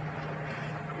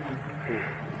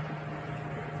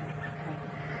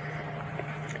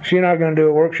 She and I are going to do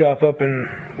a workshop up in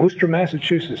Worcester,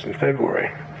 Massachusetts in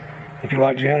February. If you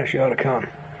like Janice, you ought to come.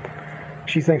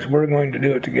 She thinks we're going to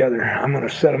do it together. I'm going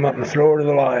to set them up and throw her to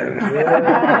the lions.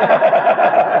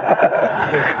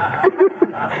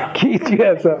 Keith, you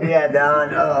have something? Yeah,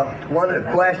 Don. One of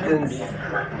the questions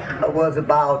was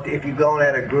about if you're going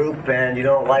at a group and you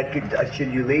don't like it,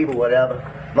 should you leave or whatever.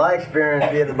 My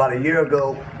experience is about a year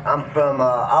ago, I'm from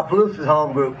Opelousas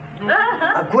home group.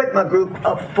 I quit my group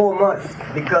up 4 months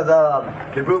because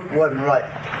the group wasn't right.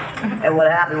 And what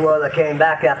happened was I came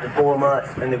back after 4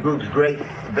 months, and the group's great,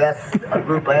 the best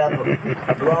group I ever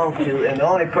belonged to, and the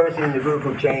only person in the group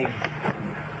who changed,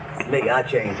 me, I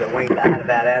changed. I had a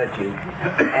bad attitude.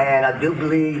 And I do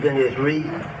believe in this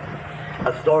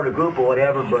I started a group or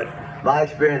whatever, but my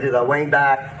experience is I went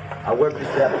back, I worked the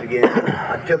steps again,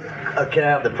 I took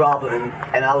care of the problem,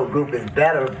 and our group is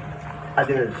better than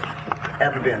it's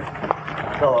ever been.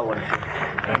 That's all I want to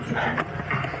say.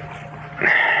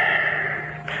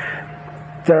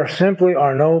 There simply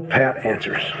are no pat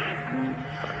answers.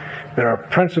 There are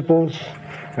principles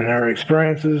and there are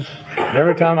experiences. And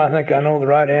every time I think I know the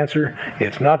right answer,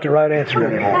 it's not the right answer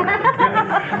anymore.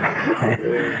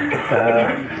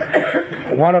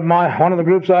 One of the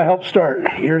groups I helped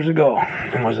start years ago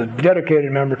and was a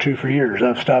dedicated member to for years,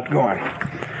 I've stopped going.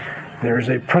 There is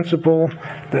a principle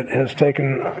that has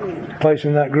taken place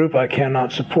in that group I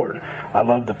cannot support. I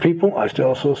love the people. I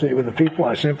still associate with the people.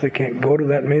 I simply can't go to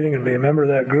that meeting and be a member of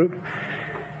that group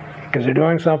because they're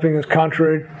doing something that's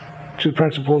contrary to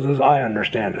principles as I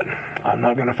understand it. I'm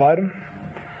not going to fight them.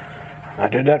 I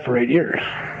did that for 8 years,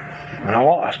 and I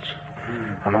lost.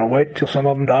 I'm going to wait till some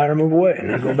of them die or move away, and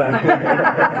then go back.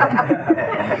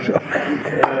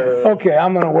 Okay,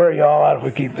 I'm going to wear you all out if we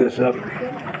keep this up.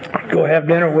 Go have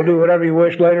dinner. We'll do whatever you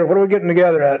wish later. What are we getting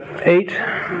together at? 8?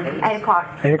 8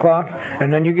 o'clock. 8 o'clock?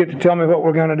 And then you get to tell me what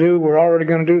we're going to do. We're already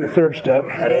going to do the third step.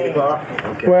 At 8 o'clock?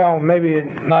 Okay. Well, maybe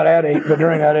not at 8, but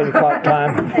during that 8 o'clock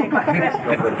time. I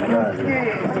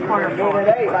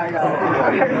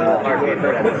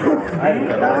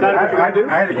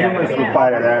had a humorous reply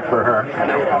to that for her.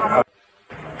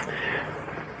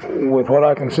 With what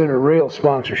I consider real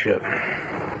sponsorship.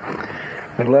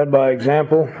 And led by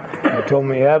example. They told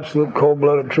me absolute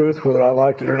cold-blooded truth, whether I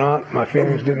liked it or not. My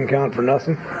feelings didn't count for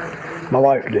nothing. My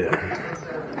life did.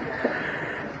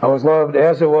 I was loved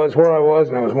as I was, where I was,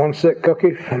 and I was one sick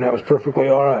cookie, and that was perfectly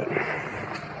all right.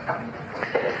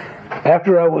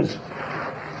 After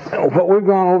what we've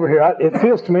gone over here, it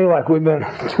feels to me like we've been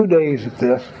 2 days at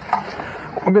this.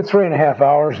 We've been 3.5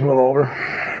 hours, a little over.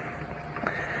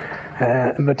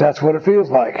 But that's what it feels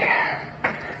like,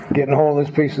 getting a hold of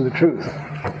this piece of the truth.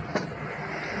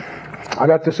 I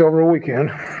got this over a weekend.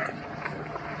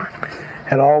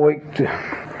 Had all week to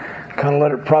kind of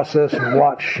let it process and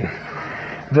watch and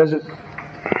visit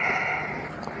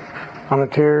on the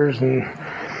tiers and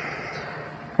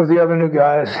with the other new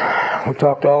guys. We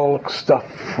talked all the stuff.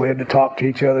 We had to talk to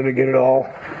each other to get it all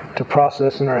to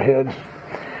process in our heads.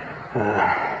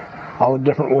 All the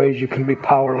different ways you can be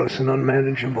powerless and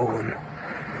unmanageable. And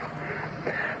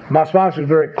my sponsor is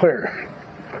very clear.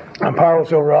 I'm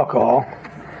powerless over alcohol,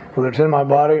 whether it's in my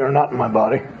body or not in my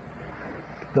body.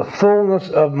 The fullness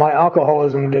of my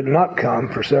alcoholism did not come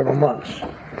for several months.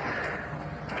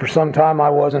 For some time I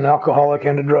was an alcoholic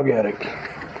and a drug addict,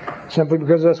 simply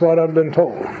because that's what I'd been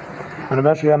told. And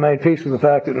eventually I made peace with the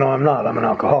fact that no, I'm not. I'm an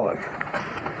alcoholic.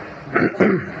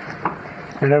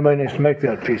 And everybody needs to make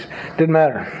that peace. Didn't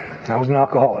matter. I was an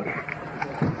alcoholic.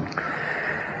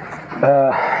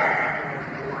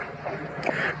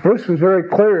 Bruce was very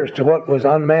clear as to what was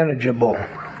unmanageable.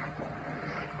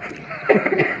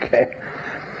 Okay.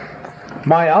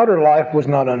 My outer life was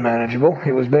not unmanageable.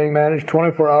 It was being managed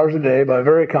 24 hours a day by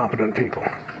very competent people.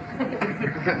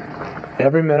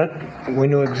 Every minute, we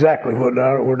knew exactly where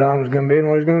Don was going to be and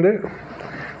what he was going to do.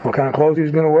 What kind of clothes he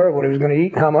was going to wear, what he was going to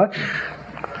eat, how much.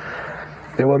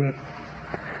 There wasn't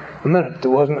a minute that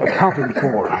wasn't accounted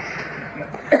for.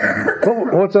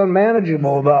 But what's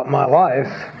unmanageable about my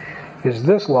life is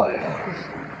this life.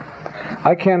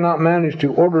 I cannot manage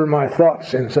to order my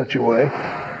thoughts in such a way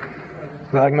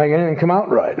that I can make anything come out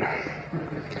right.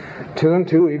 2 and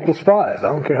 2 equals 5. I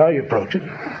don't care how you approach it.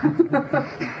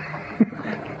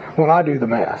 When I do the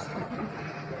math.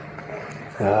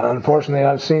 Unfortunately,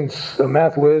 I've seen a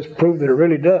math whiz prove that it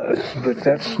really does, but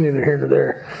that's neither here nor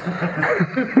there.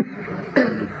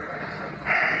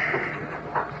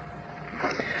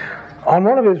 On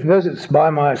one of his visits by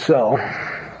my cell,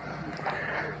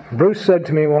 Bruce said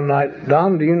to me one night,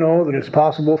 Don, do you know that it's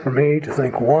possible for me to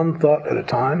think one thought at a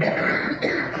time?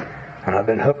 And I've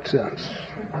been hooked since.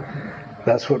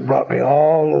 That's what brought me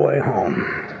all the way home.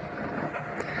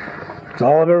 It's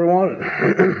all I've ever wanted.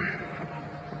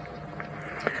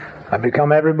 I've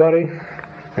become everybody,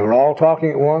 and we're all talking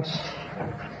at once.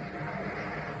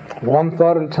 One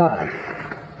thought at a time.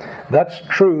 That's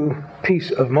true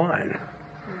peace of mind.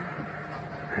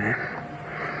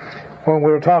 When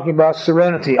we were talking about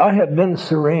serenity, I had been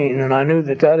serene, and I knew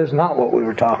that that is not what we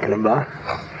were talking about.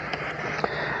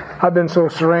 I've been so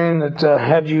serene that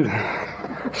had you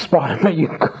spotted me,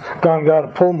 you'd gone and got a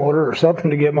pull motor or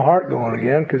something to get my heart going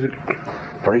again, because it's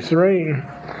pretty serene.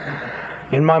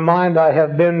 In my mind, I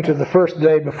have been to the first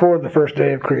day before the first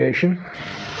day of creation.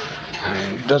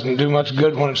 It doesn't do much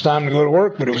good when it's time to go to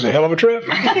work, but it was a hell of a trip.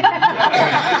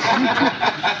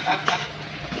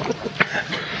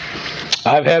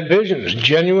 I've had visions,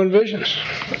 genuine visions.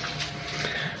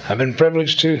 I've been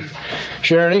privileged to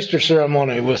share an Easter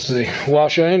ceremony with the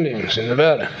Washoe Indians in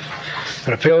Nevada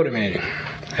at a peyote meeting.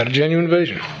 Had a genuine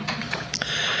vision.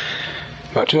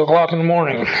 About 2 o'clock in the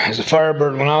morning, as the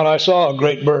Firebird went out, I saw a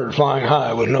great bird flying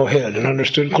high with no head and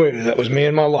understood clearly that was me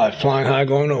and my life flying high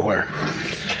going nowhere.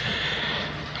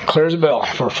 Clear as a bell.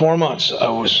 For 4 months, I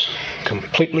was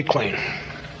completely clean.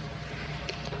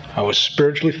 I was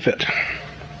spiritually fit.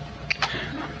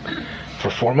 For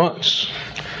 4 months.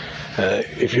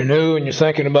 If you're new and you're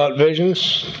thinking about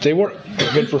visions, they work.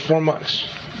 They're good for 4 months.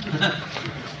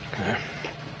 Okay.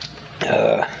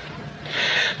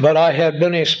 But I had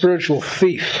been a spiritual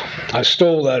thief. I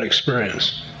stole that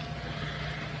experience.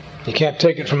 You can't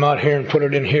take it from out here and put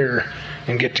it in here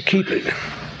and get to keep it.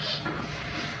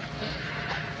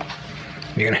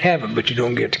 You can have it, but you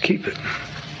don't get to keep it.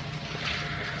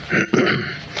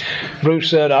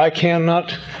 Bruce said, I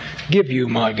cannot give you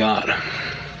my God.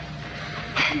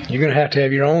 You're going to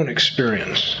have your own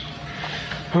experience.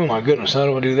 Oh my goodness, how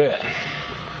do I do that?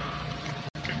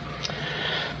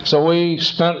 So we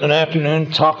spent an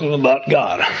afternoon talking about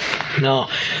God. Now,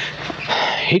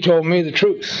 he told me the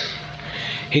truth.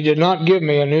 He did not give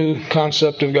me a new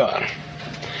concept of God.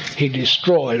 He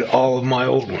destroyed all of my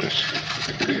old ones.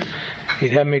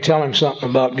 He'd have me tell him something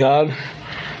about God,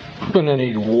 and then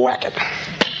he'd whack it.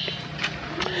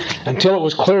 Until it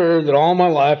was clear that all my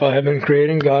life I have been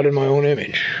creating God in my own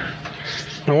image.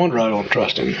 No wonder I don't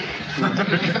trust him.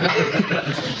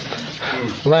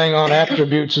 Laying on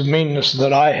attributes of meanness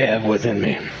that I have within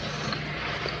me.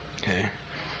 Okay.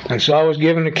 And so I was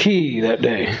given a key that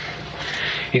day.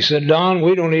 He said, Don,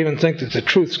 we don't even think that the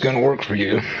truth's going to work for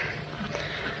you.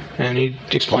 And he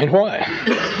explained why.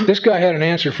 This guy had an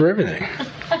answer for everything.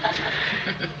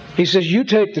 He says, you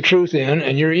take the truth in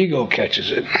and your ego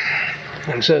catches it.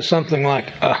 And says something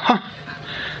like,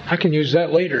 I can use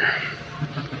that later.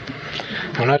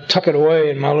 And I tuck it away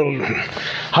in my little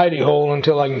hidey hole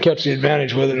until I can catch the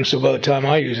advantage with it, and so by the time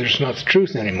I use it, it's not the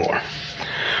truth anymore.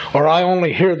 Or I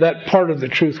only hear that part of the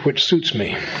truth which suits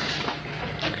me.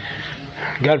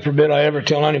 God forbid I ever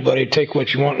tell anybody, take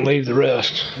what you want and leave the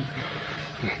rest.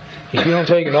 If you don't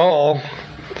take it all,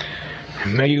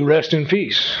 may you rest in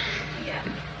peace.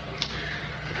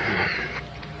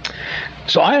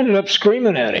 So I ended up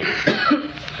screaming at him.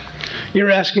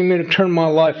 You're asking me to turn my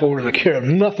life over to the care of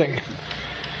nothing.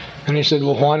 And he said,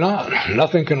 well, why not?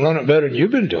 Nothing can run it better than you've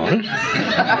been doing it.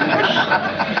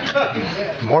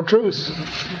 More truth.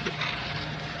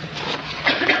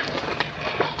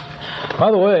 By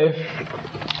the way,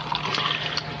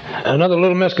 another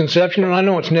little misconception, and I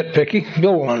know it's nitpicky,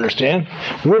 Bill will understand.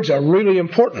 Words are really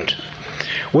important.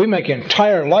 We make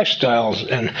entire lifestyles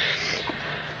and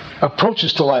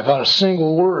approaches to life out of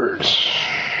single words.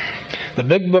 The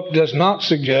big book does not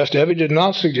suggest, Evie did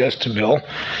not suggest to Bill,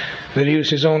 that he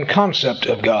used his own concept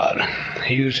of God.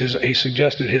 He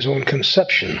suggested his own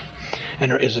conception. And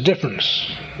there is a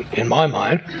difference, in my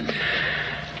mind.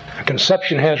 A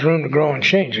conception has room to grow and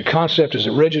change. A concept is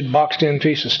a rigid, boxed-in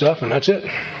piece of stuff, and that's it.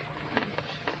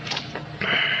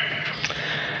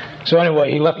 So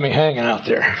anyway, he left me hanging out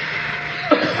there.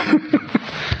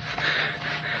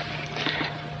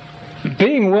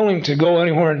 Being willing to go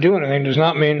anywhere and do anything does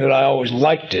not mean that I always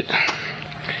liked it.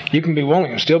 You can be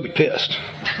willing and still be pissed.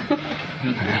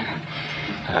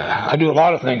 I do a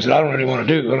lot of things that I don't really want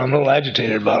to do, and I'm a little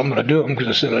agitated about them, but I do them because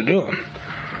I said I do them.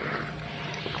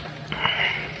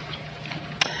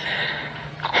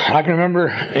 I can remember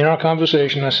in our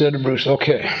conversation I said to Bruce,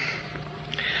 okay,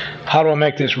 how do I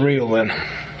make this real then?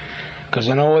 Because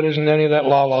I know it isn't any of that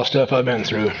la-la stuff I've been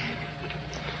through.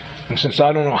 And since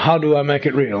I don't know, how do I make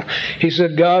it real? He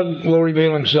said, God will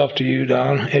reveal himself to you,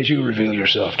 Don, as you reveal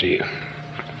yourself to you.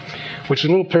 which is a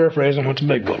little paraphrase on what the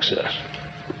big book says.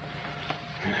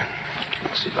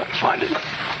 Let's see if I can find it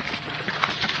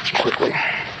quickly.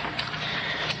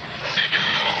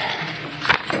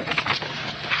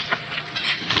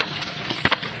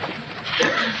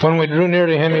 When we drew near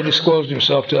to him, he disclosed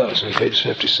himself to us, on page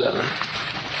 57.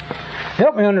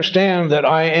 Help me understand that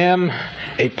I am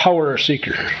a power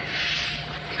seeker.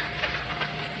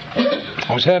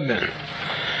 Always have been.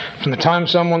 From the time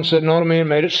someone said no to me and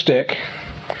made it stick,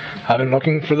 I've been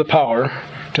looking for the power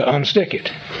to unstick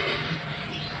it.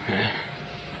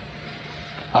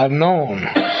 I've known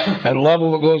at a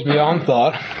level that goes beyond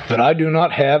thought that I do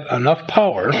not have enough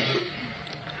power,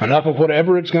 enough of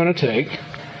whatever it's going to take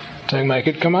to make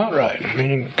it come out right,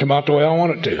 meaning come out the way I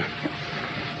want it to.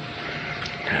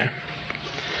 Okay.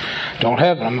 Don't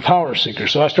have it. I'm a power seeker.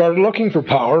 So I started looking for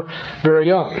power very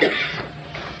young.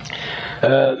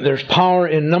 There's power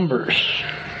in numbers.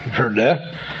 You've heard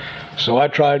that. So I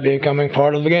tried becoming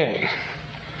part of the gang.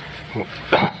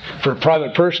 For a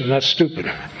private person, that's stupid.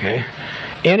 Okay?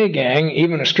 Any gang,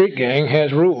 even a street gang,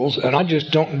 has rules, and I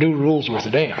just don't do rules worth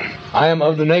a damn. I am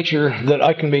of the nature that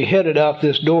I can be headed out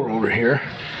this door over here,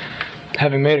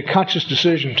 having made a conscious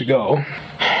decision to go,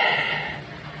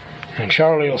 and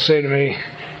Charlie will say to me,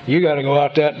 "You got to go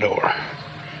out that door."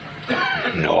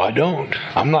 No, I don't.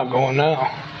 I'm not going now.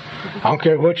 I don't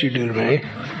care what you do to me.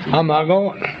 I'm not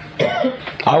going.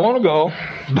 I want to go,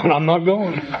 but I'm not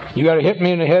going. You got to hit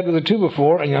me in the head with a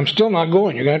 2x4, and I'm still not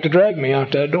going. You're going to have to drag me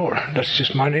out that door. That's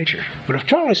just my nature. But if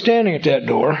Charlie's standing at that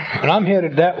door, and I'm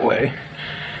headed that way,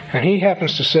 and he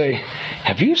happens to say,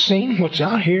 "Have you seen what's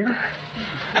out here?"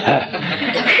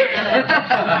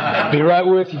 Be right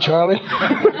with you, Charlie.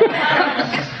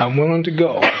 I'm willing to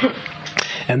go.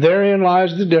 And therein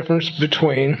lies the difference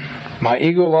between my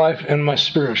ego life and my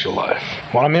spiritual life.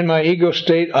 When I'm in my ego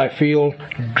state, I feel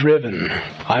driven.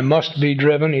 I must be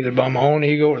driven either by my own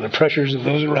ego or the pressures of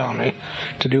those around me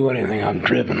to do anything. I'm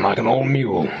driven like an old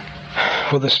mule.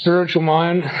 With a spiritual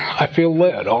mind, I feel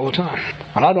led all the time.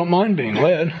 And I don't mind being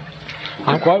led.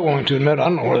 I'm quite willing to admit I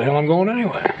don't know where the hell I'm going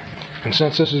anyway. And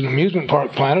since this is an amusement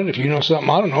park planet, if you know something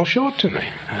I don't know, show it to me.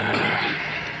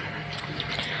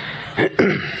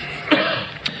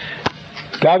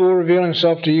 God will reveal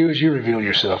himself to you as you reveal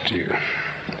yourself to you.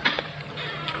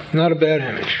 Not a bad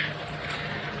image.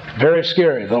 Very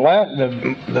scary.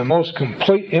 The most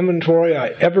complete inventory I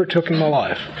ever took in my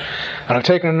life. And I've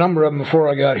taken a number of them before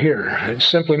I got here. It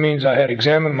simply means I had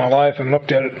examined my life and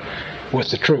looked at it with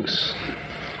the truth.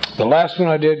 The last one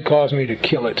I did caused me to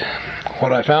kill it.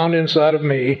 What I found inside of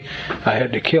me, I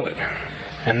had to kill it.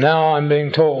 And now I'm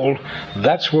being told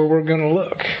that's where we're going to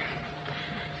look.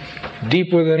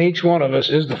 Deep within each one of us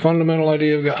is the fundamental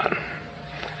idea of God.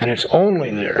 And it's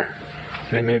only there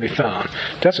that it may be found.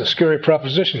 That's a scary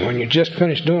proposition when you just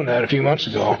finished doing that a few months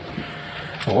ago.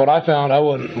 And what I found I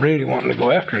wasn't really wanting to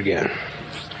go after again.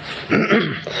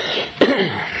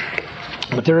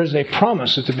 But there is a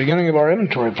promise at the beginning of our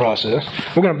inventory process.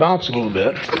 We're going to bounce a little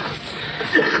bit.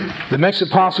 That makes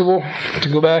it possible to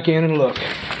go back in and look.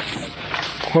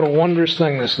 What a wondrous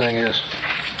thing this thing is.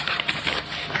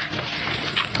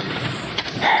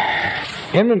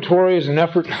 Inventory is an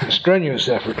effort, a strenuous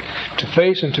effort, to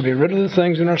face and to be rid of the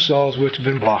things in ourselves which have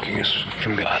been blocking us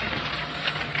from God.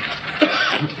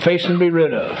 Face and be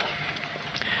rid of.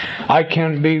 I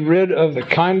can be rid of the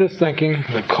kind of thinking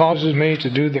that causes me to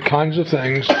do the kinds of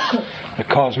things that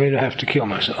cause me to have to kill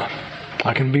myself.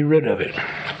 I can be rid of it.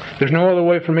 There's no other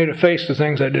way for me to face the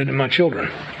things I did to my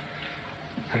children,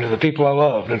 and to the people I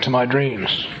loved, and to my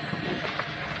dreams,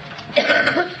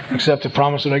 except the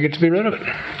promise that I get to be rid of it.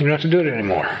 You don't have to do it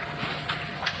anymore.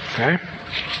 Okay?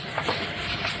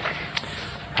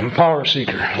 I'm a power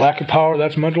seeker. Lack of power,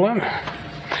 that's my dilemma.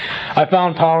 I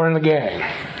found power in the gang,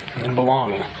 in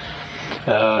belonging.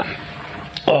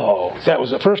 That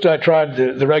was at first I tried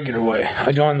the regular way.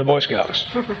 I joined the Boy Scouts.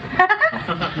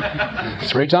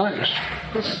 3 times.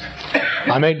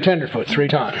 I made tenderfoot 3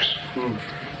 times.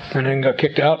 And then got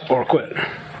kicked out or quit.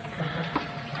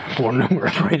 For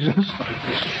numerous reasons.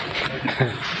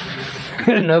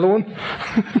 Another one?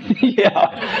 Yeah.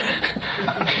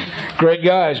 Great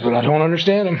guys, but I don't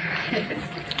understand them.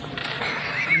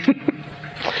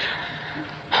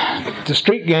 The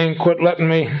street gang quit letting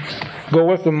me go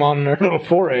with them on their little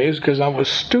forays because I was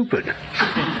stupid.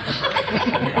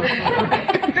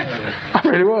 I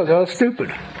really was. I was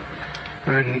stupid.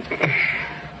 And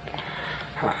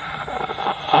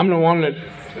I'm the one that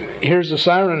hears the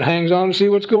siren and hangs on to see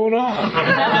what's going on.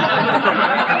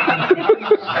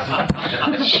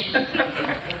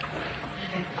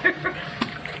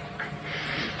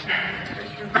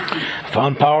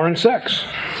 Found power in sex.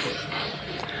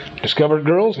 Discovered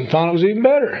girls and found it was even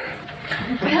better.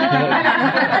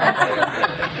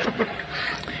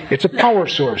 It's a power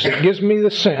source. It gives me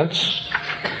the sense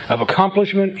of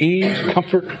accomplishment, ease,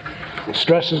 comfort.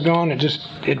 Stress is gone.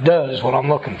 It does what I'm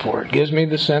looking for. It gives me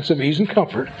the sense of ease and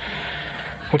comfort,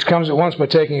 which comes at once by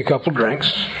taking a couple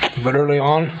drinks. But early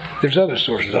on, there's other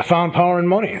sources. I found power in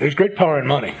money. There's great power in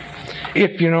money,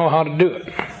 if you know how to do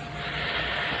it.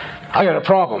 I got a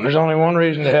problem. There's only one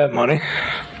reason to have money.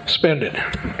 Spend it.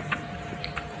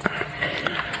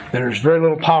 There's very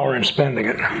little power in spending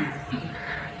it.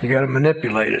 You got to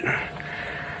manipulate it.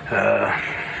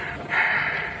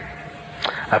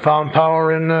 I found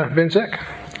power in being sick.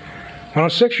 When I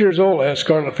was 6 years old, I had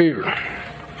scarlet fever.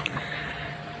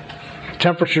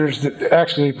 Temperatures that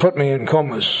actually put me in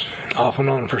comas off and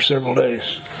on for several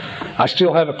days. I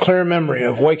still have a clear memory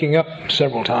of waking up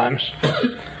several times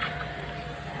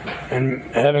and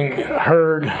having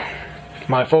heard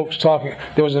my folks talking.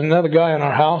 There was another guy in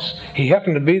our house. He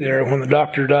happened to be there when the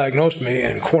doctor diagnosed me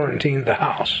and quarantined the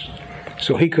house,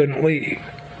 so he couldn't leave.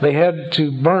 They had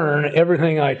to burn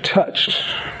everything I touched.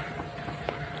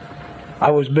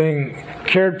 I was being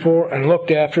cared for and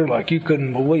looked after like you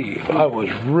couldn't believe.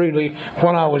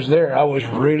 When I was there, I was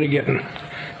really getting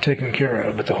taken care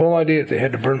of. But the whole idea that they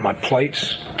had to burn my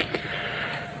plates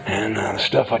and the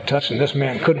stuff I touched, and this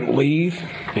man couldn't leave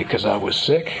because I was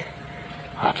sick,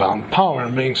 I found power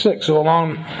in being sick. So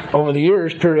over the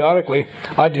years, periodically,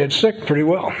 I did sick pretty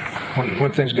well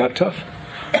when things got tough.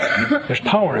 There's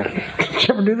power in it. Did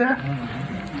you ever do that?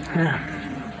 Yeah.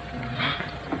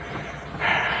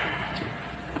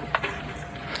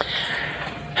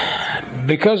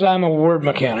 Because I'm a word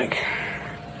mechanic,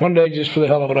 one day, just for the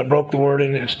hell of it, I broke the word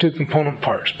into its two component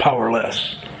parts,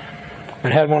 powerless,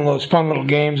 and had one of those fun little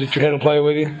games that your head will play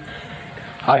with you.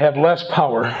 I have less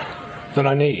power than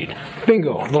I need.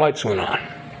 Bingo, the lights went on.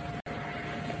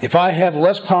 If I have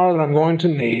less power than I'm going to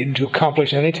need to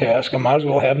accomplish any task, I might as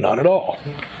well have none at all.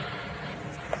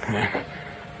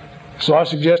 So I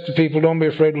suggest to people, don't be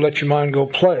afraid to let your mind go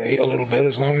play a little bit.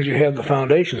 As long as you have the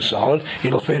foundation solid,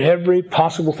 it'll fit every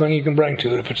possible thing you can bring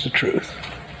to it if it's the truth.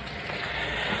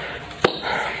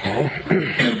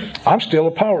 Okay. I'm still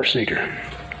a power seeker.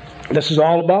 This is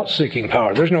all about seeking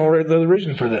power. There's no other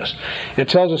reason for this. It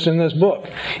tells us in this book,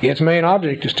 its main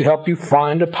object is to help you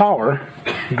find a power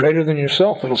greater than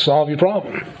yourself that'll solve your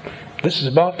problem. This is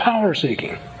about power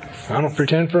seeking. I don't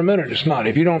pretend for a minute it's not.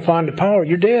 If you don't find the power,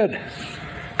 you're dead.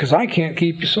 Because I can't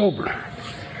keep you sober.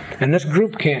 And this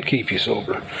group can't keep you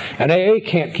sober. And AA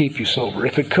can't keep you sober.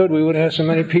 If it could, we wouldn't have so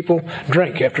many people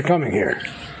drink after coming here.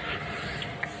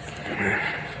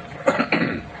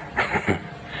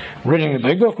 Reading the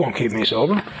big book won't keep me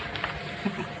sober.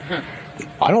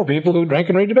 I know people who drink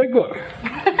and read the big book.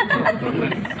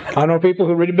 I know people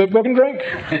who read the big book and drink.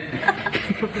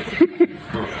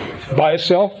 By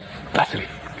itself, nothing.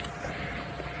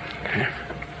 Okay.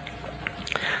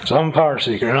 So I'm a power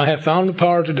seeker, and I have found the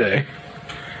power today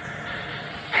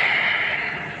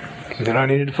that I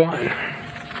needed to find.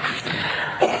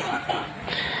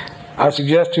 I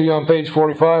suggest to you on page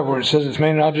 45, where it says its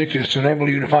main object is to enable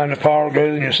you to find a power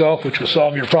greater than yourself which will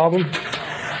solve your problem.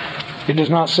 It does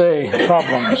not say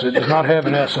problems. It does not have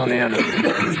an S on the end of it.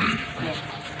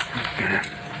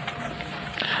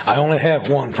 I only have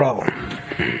one problem.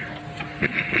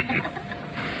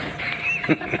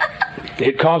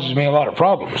 It causes me a lot of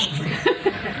problems.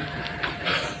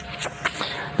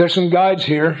 There's some guides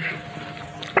here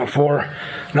for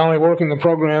not only working the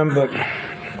program, but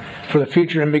for the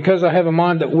future. And because I have a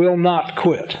mind that will not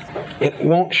quit, it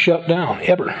won't shut down,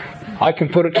 ever. I can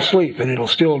put it to sleep and it'll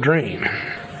still dream.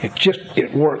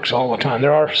 It works all the time.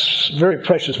 There are very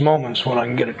precious moments when I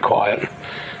can get it quiet.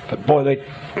 But boy,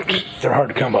 they're hard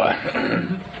to come by.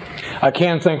 I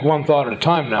can think one thought at a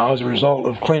time now as a result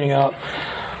of cleaning out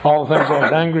all the things I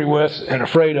was angry with and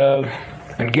afraid of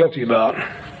and guilty about.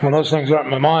 When those things aren't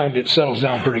in my mind, it settles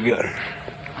down pretty good.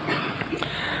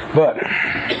 But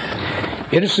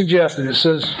it is suggested, it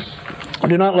says,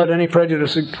 do not let any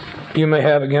prejudice you may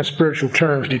have against spiritual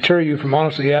terms deter you from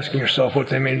honestly asking yourself what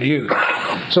they mean to you.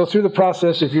 So through the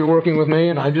process, if you're working with me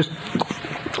and I just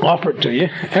offer it to you,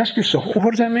 ask yourself, well,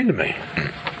 what does that mean to me?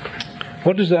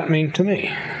 What does that mean to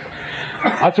me?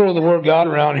 I throw the word God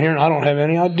around here and I don't have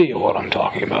any idea what I'm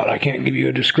talking about. I can't give you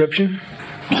a description.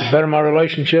 The better my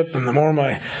relationship and the more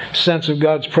my sense of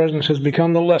God's presence has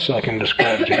become, the less I can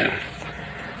describe to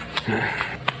you.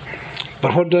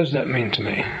 But what does that mean to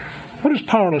me? What does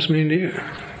powerless mean to you?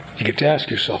 You get to ask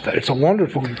yourself that. It's a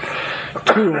wonderful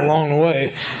tool along the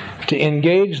way to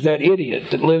engage that idiot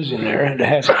that lives in there and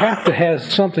have to have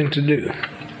something to do.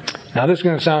 Now this is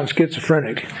going to sound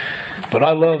schizophrenic, But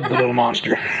I love the little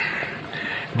monster.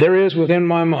 There is within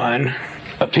my mind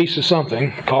a piece of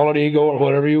something, call it ego or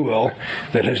whatever you will,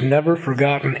 that has never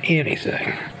forgotten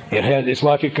anything. It's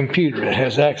like a computer. It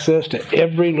has access to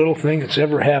every little thing that's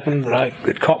ever happened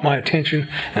that caught my attention,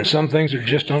 and some things are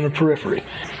just on the periphery.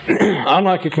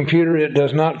 Unlike a computer, it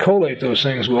does not collate those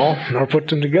things well, nor put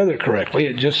them together correctly.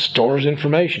 It just stores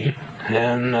information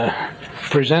and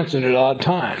presents it at odd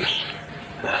times.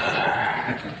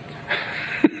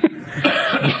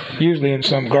 Usually in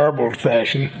some garbled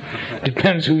fashion.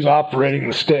 Depends who's operating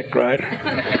the stick, right?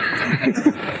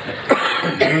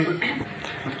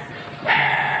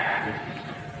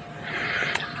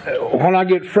 When I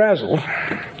get frazzled,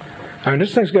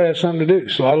 this thing's got to have something to do,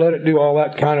 so I let it do all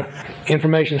that kind of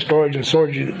information storage and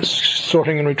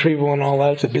sorting and retrieval and all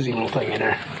that. It's a busy little thing in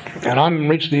there. And I'm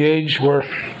reached the age where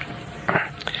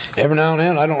every now and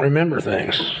then I don't remember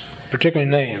things, particularly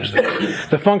names.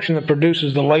 The function that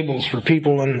produces the labels for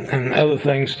people and other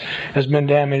things has been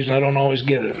damaged, and I don't always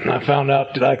get it. And I found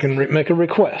out that I can make a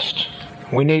request.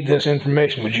 We need this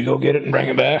information. Would you go get it and bring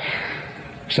it back?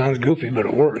 Sounds goofy, but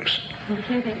it works.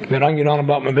 Then I can get on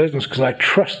about my business because I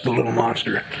trust the little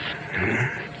monster.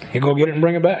 You go get it and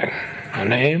bring it back. A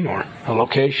name or a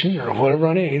location or whatever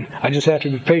I need. I just have to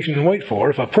be patient and wait for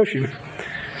it. If I push him,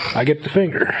 I get the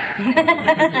finger.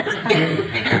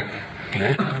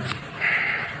 Okay.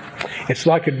 It's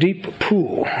like a deep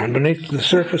pool, and beneath the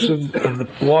surface of the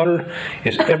water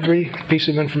is every piece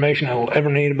of information I will ever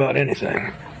need about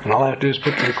anything. And all I have to do is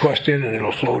put the request in and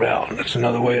it'll float out. That's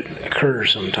another way it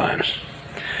occurs sometimes.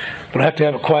 But I have to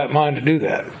have a quiet mind to do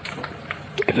that.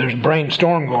 If there's a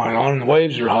brainstorm going on and the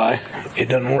waves are high, it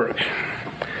doesn't work.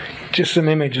 Just some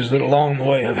images that along the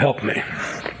way have helped me.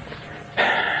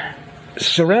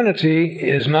 Serenity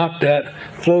is not that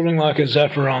floating like a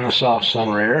zephyr on the soft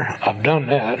summer air. I've done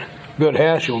that. Good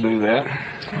hash will do that.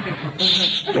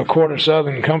 A quart of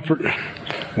Southern Comfort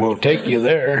will take you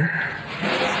there.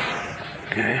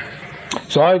 Okay.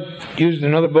 So I used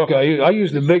another book. I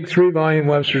used the big 3-volume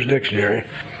Webster's Dictionary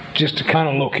just to kind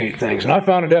of locate things. And I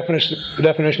found a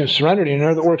definition of serenity in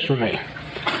there that works for me.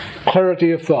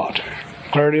 Clarity of thought.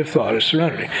 Clarity of thought is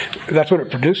serenity. That's what it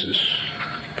produces.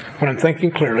 When I'm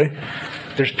thinking clearly,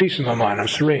 there's peace in my mind. I'm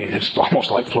serene. It's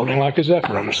almost like floating like a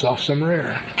zephyr on the soft summer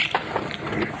air.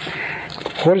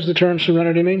 What does the term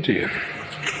serenity mean to you?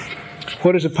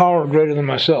 What is a power greater than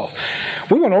myself?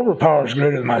 We went over powers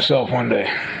greater than myself one day.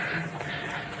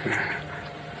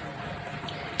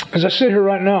 As I sit here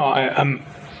right now,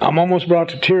 I'm almost brought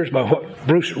to tears by what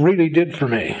Bruce really did for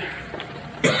me.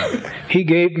 He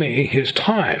gave me his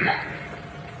time.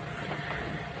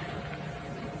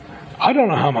 I don't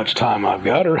know how much time I've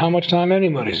got or how much time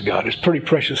anybody's got. It's pretty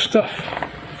precious stuff.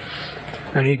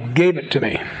 And he gave it to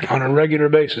me on a regular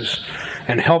basis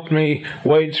and helped me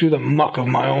wade through the muck of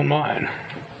my own mind.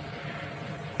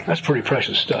 That's pretty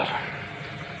precious stuff.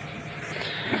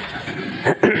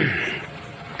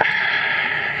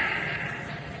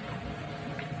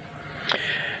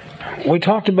 We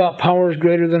talked about powers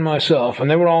greater than myself, and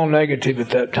they were all negative at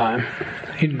that time.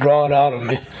 He'd draw it out of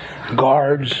me.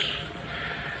 Guards,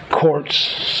 courts,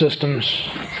 systems.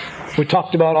 We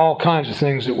talked about all kinds of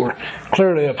things that were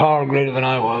clearly a power greater than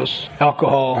I was.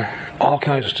 Alcohol, all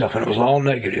kinds of stuff, and it was all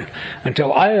negative.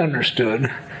 Until I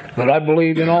understood that I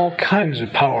believed in all kinds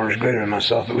of powers greater than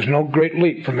myself. It was no great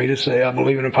leap for me to say I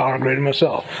believe in a power greater than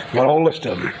myself. I've got a whole list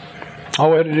of them.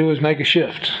 All we had to do was make a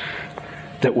shift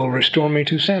that will restore me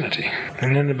to sanity.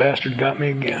 And then the bastard got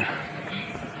me again.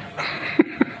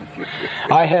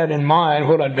 I had in mind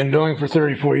what I'd been doing for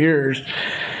 34 years,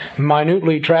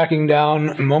 minutely tracking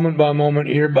down moment by moment,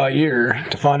 year by year,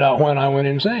 to find out when I went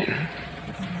insane.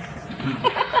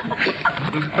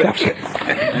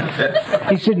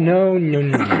 He said, no.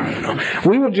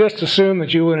 We will just assume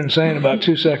that you went insane about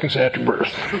 2 seconds after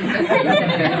birth.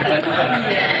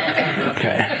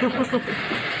 Okay.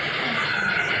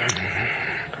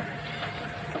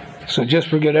 So just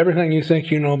forget everything you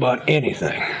think you know about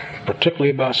anything, particularly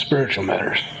about spiritual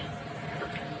matters.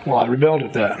 Well, I rebelled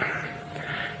at that.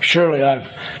 Surely I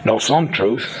know some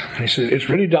truth. He said, it's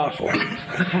really doubtful.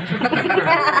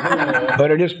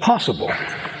 But it is possible.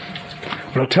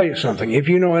 But I'll tell you something. If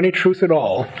you know any truth at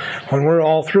all, when we're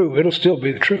all through, it'll still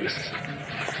be the truth.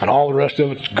 And all the rest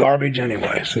of it's garbage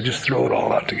anyway. So just throw it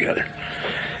all out together.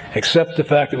 Accept the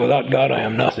fact that without God I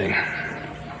am nothing.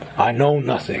 I know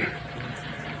nothing.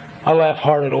 I laugh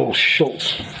hard at old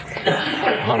Schultz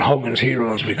on Hogan's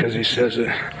Heroes because he says,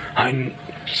 I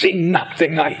see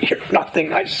nothing, I hear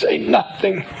nothing, I say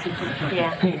nothing.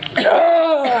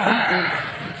 Yeah.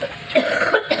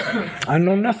 I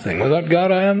know nothing. Without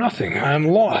God, I am nothing. I am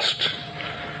lost.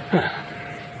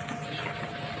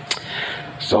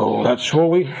 So that's where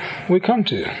we come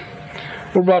to.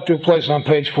 We're brought to a place on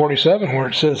page 47 where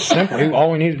it says simply, all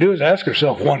we need to do is ask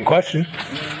ourselves one question.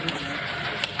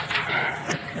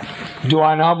 Do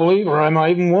I now believe, or am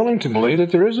I even willing to believe,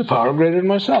 that there is a power greater than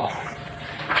myself?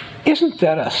 Isn't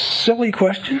that a silly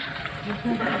question?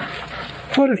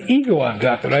 What an ego I've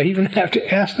got that I even have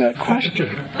to ask that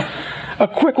question. A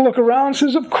quick look around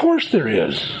says, of course there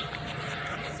is.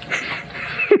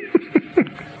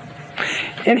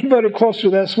 Anybody closer to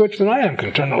that switch than I am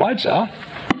can turn the lights out.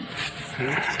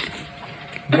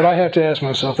 But I have to ask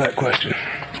myself that question.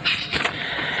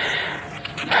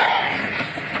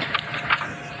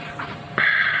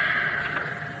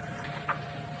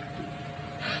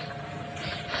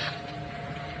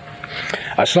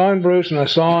 I saw in Bruce, and I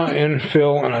saw in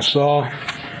Phil, and I saw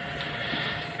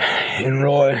in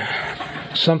Roy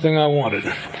something I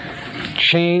wanted.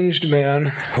 Changed men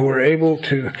who were able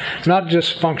to not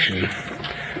just function,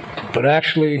 but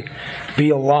actually be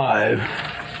alive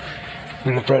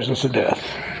in the presence of death.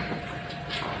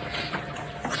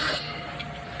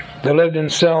 They lived in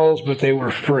cells, but they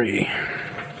were free.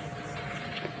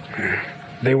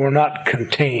 They were not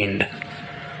contained.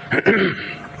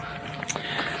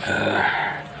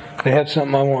 They had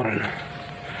something I wanted.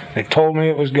 They told me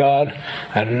it was God.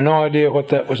 I had no idea what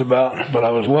that was about, but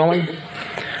I was willing.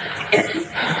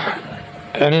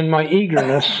 And in my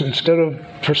eagerness, instead of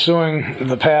pursuing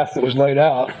the path that was laid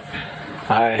out,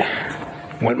 I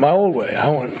went my old way. I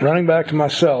went running back to my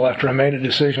cell after I made a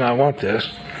decision, I want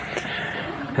this,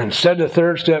 and said the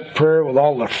third step prayer with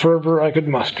all the fervor I could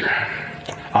muster.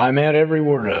 I meant every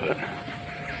word of it.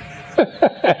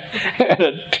 Had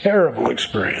a terrible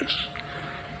experience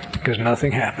because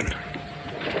nothing happened.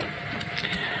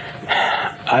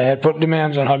 I had put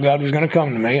demands on how God was going to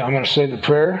come to me. I'm going to say the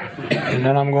prayer, and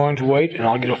then I'm going to wait, and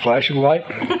I'll get a flash of light.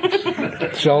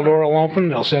 Cell door will open.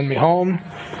 They'll send me home.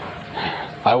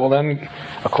 I will then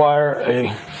acquire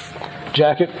a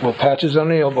jacket with patches on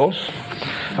the elbows,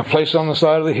 a place on the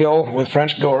side of the hill with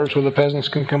French doors where the peasants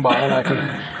can come by, and I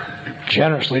can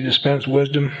generously dispense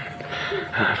wisdom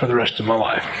for the rest of my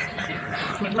life.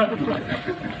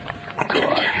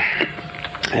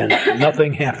 And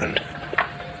nothing happened.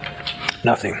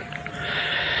 Nothing.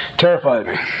 Terrified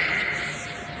me.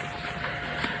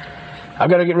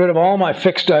 I've got to get rid of all my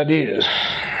fixed ideas.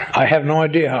 I have no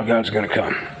idea how God's going to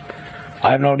come. I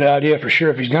have no idea for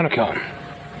sure if He's going to come.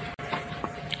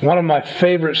 One of my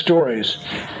favorite stories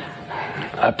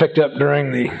I picked up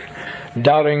during the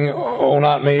doubting, oh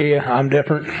not me, I'm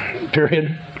different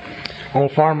period.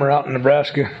 Old farmer out in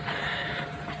Nebraska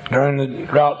during the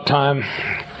drought time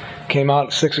came out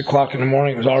at 6 o'clock in the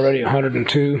morning. It was already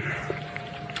 102.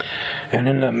 And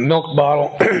in the milk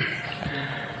bottle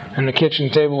on the kitchen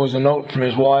table was a note from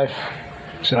his wife.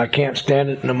 Said, I can't stand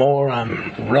it no more.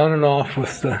 I'm running off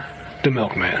with the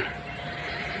milkman.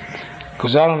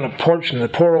 Goes out on the porch, and the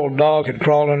poor old dog had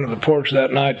crawled under the porch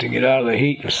that night to get out of the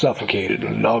heat and suffocated,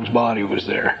 and the dog's body was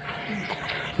there.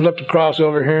 Looked across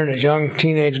over here, and his young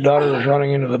teenage daughter was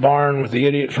running into the barn with the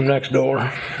idiot from next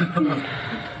door.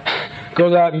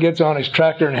 Goes out and gets on his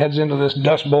tractor and heads into this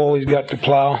dust bowl he's got to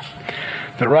plow.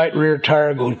 The right rear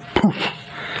tire goes poof.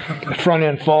 The front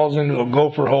end falls into a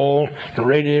gopher hole. The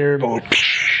radiator goes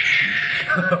psh.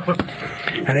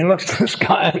 And he looks to the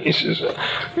sky and he says,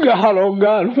 God, oh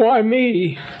God, why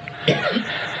me?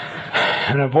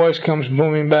 And a voice comes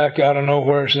booming back out of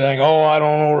nowhere saying, oh, I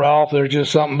don't know, Ralph, there's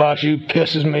just something about you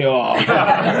pisses me off.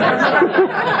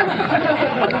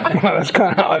 Well, that's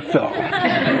kind of how I felt.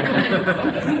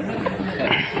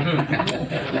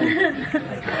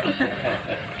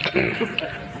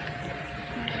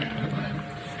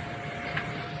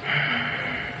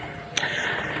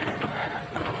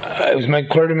 It was made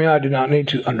clear to me I did not need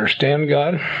to understand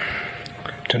God,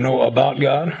 to know about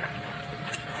God.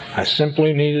 I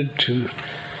simply needed to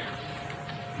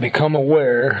become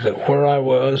aware that where I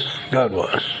was, God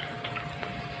was.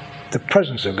 The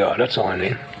presence of God, that's all I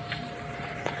need.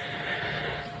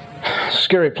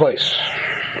 Scary place.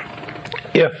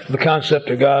 If the concept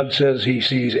of God says He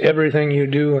sees everything you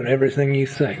do and everything you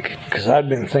think. Because I'd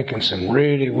been thinking some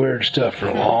really weird stuff for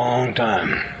a long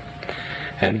time.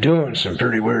 And doing some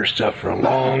pretty weird stuff for a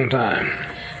long time.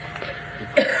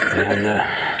 And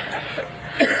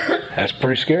that's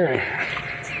pretty scary.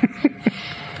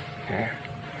 Yeah.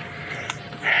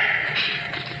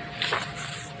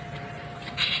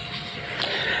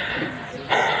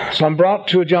 So I'm brought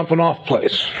to a jumping off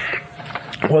place.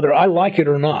 Whether I like it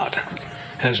or not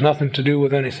has nothing to do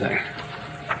with anything.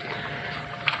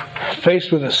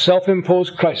 Faced with a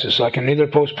self-imposed crisis I can neither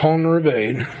postpone nor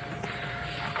evade,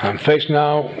 I'm faced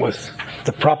now with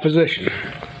the proposition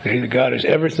that either God is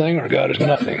everything or God is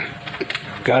nothing.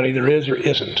 God either is or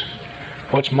isn't.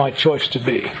 What's my choice to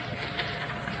be?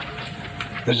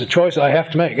 There's a choice I have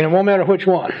to make, and it won't matter which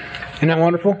one. Isn't that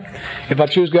wonderful? If I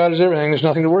choose God as everything, there's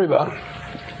nothing to worry about.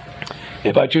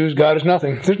 If I choose God as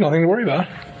nothing, there's nothing to worry about.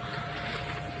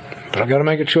 But I've got to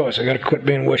make a choice. I've got to quit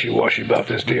being wishy-washy about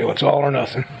this deal. It's all or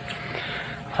nothing.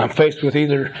 I'm faced with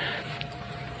either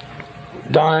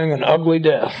dying an ugly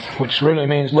death, which really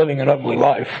means living an ugly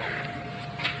life,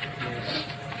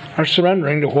 or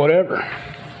surrendering to whatever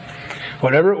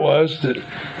it was that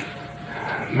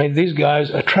made these guys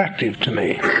attractive to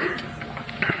me.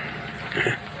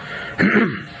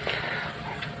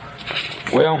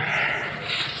 Well,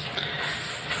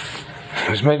 it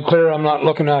was made clear I'm not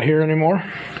looking out here anymore.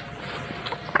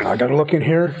 I got to look in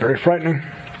here. Very frightening.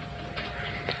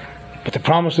 But the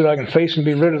promise that I can face and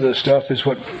be rid of this stuff is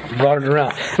what brought it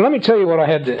around. And let me tell you what I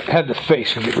had to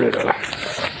face and get rid of.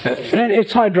 And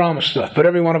it's high drama stuff, but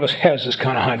every one of us has this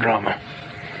kind of high drama.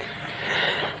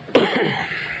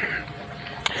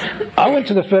 I went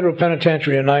to the federal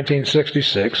penitentiary in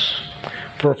 1966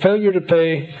 for a failure to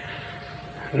pay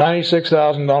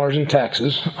 $96,000 in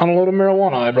taxes on a load of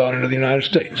marijuana I brought into the United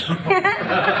States.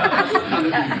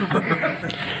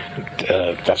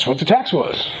 That's what the tax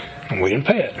was, and we didn't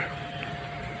pay it.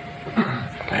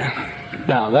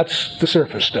 Now, that's the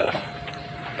surface stuff.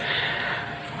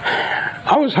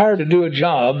 I was hired to do a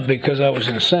job because I was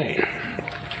insane.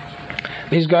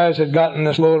 These guys had gotten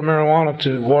this load of marijuana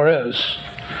to Juarez,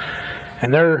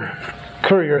 and their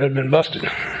courier had been busted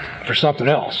for something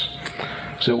else.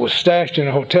 So it was stashed in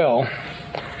a hotel,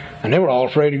 and they were all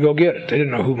afraid to go get it. They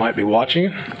didn't know who might be watching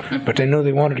it, but they knew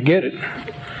they wanted to get it.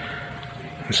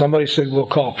 And somebody said, we'll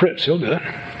call Pritz, he'll do it.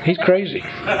 He's crazy.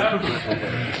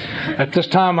 At this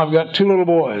time, I've got two little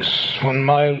boys. When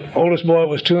my oldest boy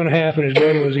was 2.5 and his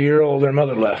brother was a year old, their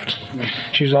mother left.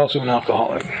 She's also an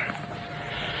alcoholic.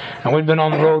 And we'd been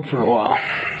on the road for a while.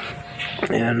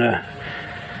 And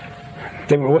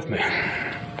they were with me.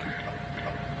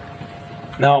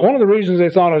 Now, one of the reasons they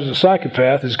thought I was a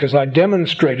psychopath is because I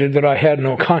demonstrated that I had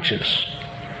no conscience.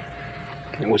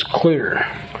 It was clear.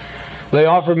 They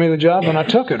offered me the job, and I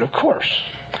took it, of course.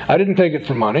 I didn't take it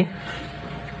for money.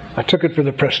 I took it for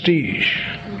the prestige,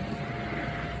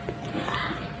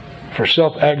 for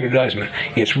self-aggrandizement.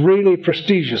 It's really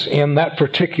prestigious in that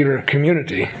particular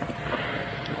community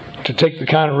to take the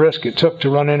kind of risk it took to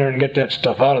run in there and get that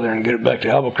stuff out of there and get it back to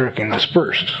Albuquerque and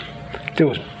dispersed. There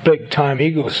was big-time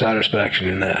ego satisfaction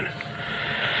in that.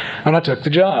 And I took the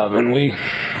job, and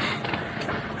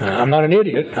I'm not an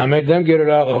idiot. I made them get it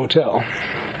out of the hotel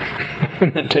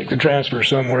and then take the transfer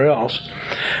somewhere else.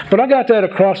 But I got that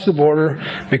across the border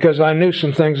because I knew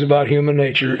some things about human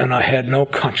nature, and I had no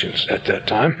conscience at that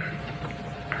time.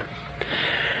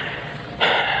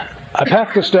 I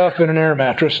packed the stuff in an air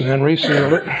mattress and then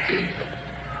resealed it.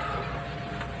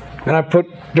 Then I put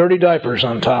dirty diapers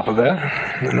on top of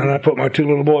that, and then I put my two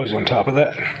little boys on top of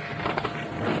that.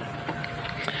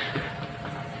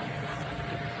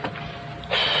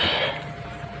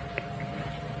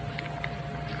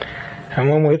 And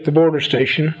when we hit the border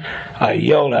station, I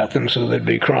yelled at them so they'd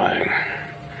be crying.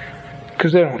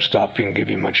 Because they don't stop you and give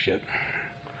you much shit.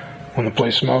 When the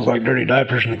place smells like dirty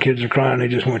diapers and the kids are crying, they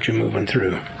just want you moving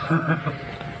through.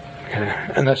 Okay.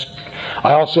 And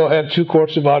I also had 2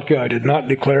 quarts of vodka I did not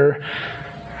declare,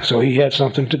 so he had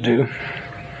something to do.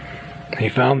 He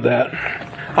found that.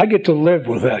 I get to live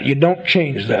with that. You don't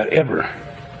change that, ever.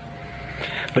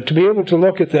 But to be able to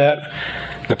look at that,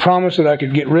 the promise that I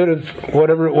could get rid of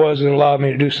whatever it was that allowed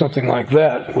me to do something like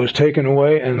that was taken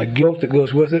away, and the guilt that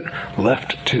goes with it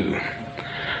left too.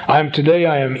 Today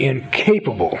I am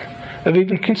incapable of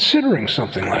even considering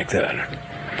something like that.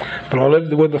 But I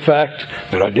lived with the fact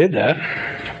that I did that.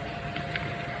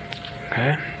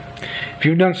 Okay? If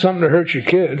you've done something to hurt your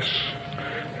kids,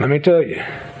 let me tell you,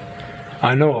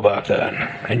 I know about that.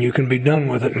 And you can be done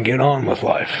with it and get on with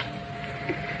life.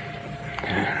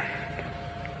 Okay?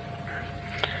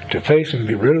 To face and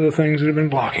be rid of the things that have been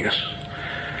blocking us.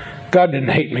 God didn't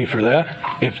hate me for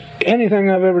that. If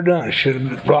anything I've ever done should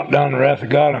have brought down the wrath of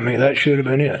God on me, that should have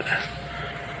been it.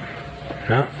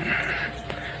 No.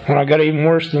 When I got even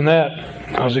worse than that,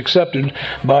 I was accepted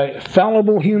by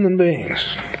fallible human beings.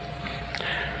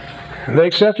 They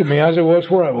accepted me as I was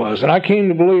where I was. And I came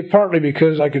to believe partly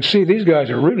because I could see these guys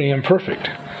are really imperfect.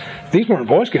 These weren't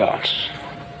Boy Scouts.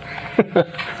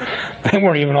 They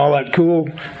weren't even all that cool,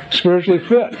 spiritually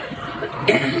fit.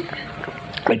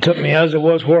 They took me as I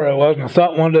was where I was, and I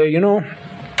thought one day,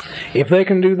 if they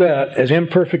can do that, as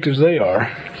imperfect as they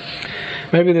are,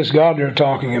 maybe this God they're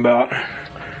talking about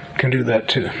can do that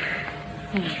too.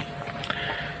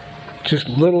 just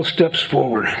little steps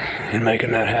forward in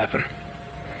making that happen.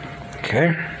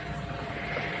 Okay?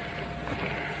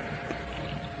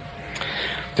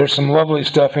 There's some lovely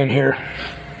stuff in here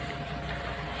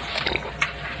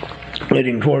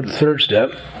leading toward the third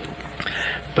step.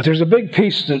 But there's a big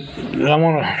piece that I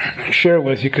want to share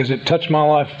with you because it touched my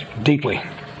life deeply.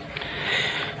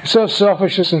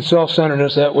 Self-selfishness and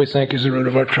self-centeredness, that we think is the root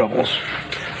of our troubles.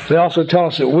 They also tell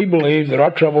us that we believe that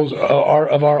our troubles are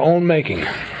of our own making.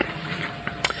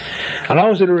 And I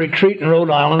was at a retreat in Rhode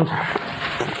Island,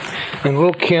 and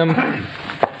little Kim,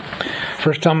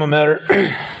 first time I met her,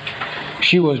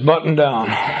 she was buttoned down.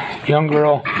 Young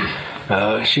girl.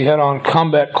 She had on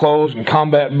combat clothes and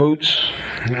combat boots,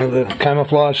 the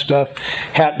camouflage stuff,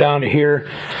 hat down to here,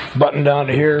 buttoned down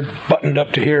to here, buttoned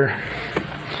up to here.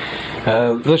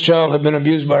 This child had been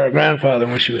abused by her grandfather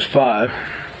when she was 5,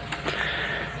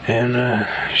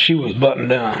 and she was buttoned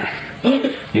down.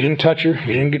 You didn't touch her,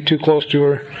 you didn't get too close to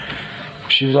her.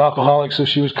 She was alcoholic, so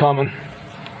she was coming.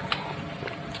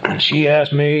 And she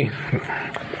asked me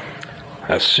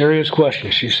a serious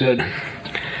question. She said,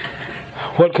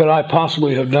 "What could I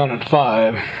possibly have done at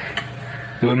 5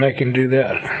 that would make him do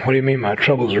that?" "What do you mean my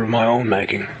troubles are of my own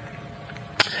making?"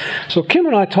 So Kim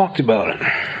and I talked about it.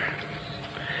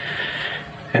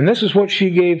 And this is what she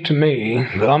gave to me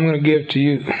that I'm going to give to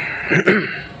you.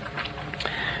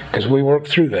 Because we worked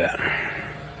through that.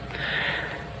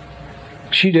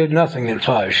 She did nothing at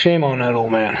 5. Shame on that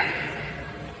old man.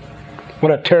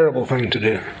 What a terrible thing to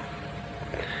do.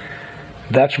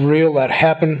 That's real. That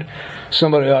happened.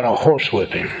 Somebody ought to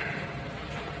horsewhip him.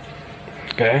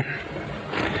 Okay?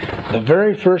 The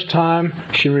very first time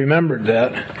she remembered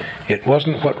that, it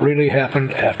wasn't what really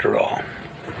happened after all.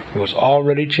 It was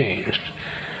already changed.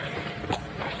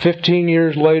 15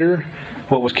 years later,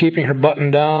 what was keeping her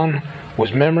buttoned down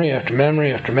was memory after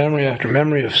memory after memory after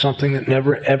memory of something that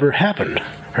never ever happened.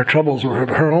 Her troubles were of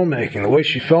her own making. The way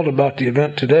she felt about the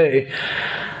event today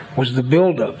was the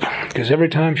build-up, because every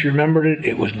time she remembered it,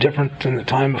 it was different than the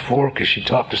time before because she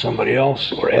talked to somebody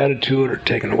else or added to it or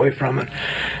taken away from it.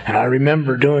 And I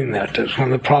remember doing that. That's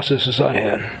one of the processes I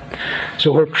had.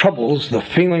 So her troubles, the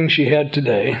feelings she had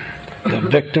today, the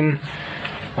victim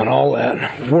and all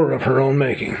that, were of her own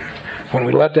making. When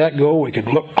we let that go, we could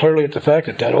look clearly at the fact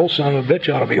that that old son of a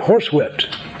bitch ought to be horsewhipped.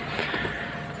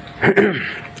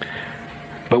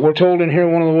 But we're told in here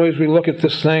one of the ways we look at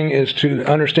this thing is to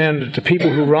understand that the people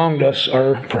who wronged us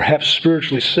are perhaps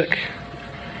spiritually sick.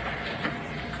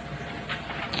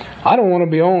 I don't want to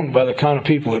be owned by the kind of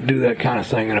people that do that kind of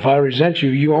thing. And if I resent you,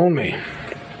 you own me.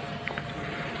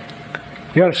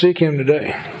 You ought to see Kim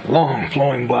today. Long,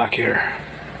 flowing black hair.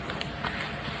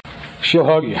 She'll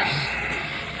hug you.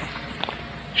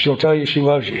 She'll tell you she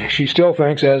loves you. She still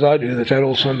thinks, as I do, that that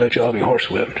old son of a bitch ought to be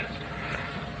horsewhipped.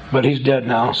 But he's dead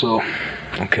now, so,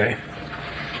 okay.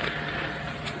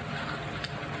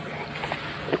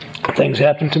 Things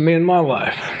happened to me in my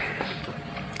life.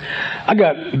 I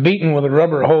got beaten with a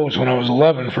rubber hose when I was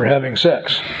 11 for having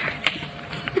sex.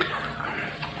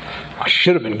 I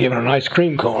should have been given an ice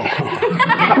cream cone.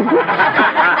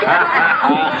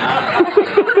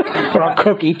 Or a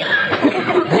cookie.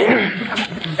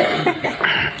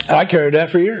 I carried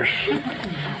that for years.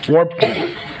 Warped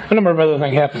me. A number of other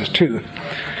things happens too.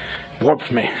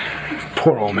 Warped me.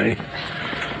 Poor old me.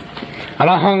 And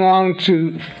I hung on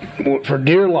to, for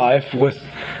dear life, with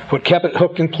what kept it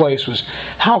hooked in place was,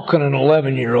 how could an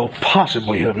 11-year-old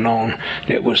possibly have known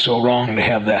it was so wrong to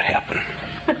have that happen?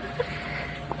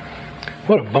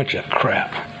 What a bunch of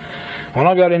crap. When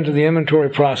I got into the inventory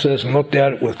process and looked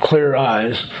at it with clear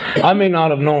eyes, I may not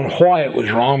have known why it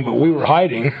was wrong, but we were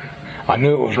hiding. I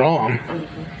knew it was wrong.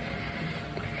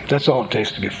 That's all it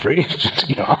takes to get free, just to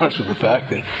get honest with the fact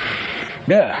that,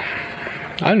 yeah,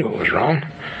 I knew it was wrong.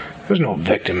 There's no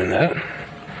victim in that.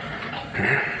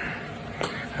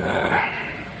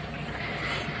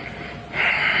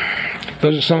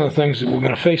 Those are some of the things that we're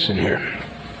going to face in here.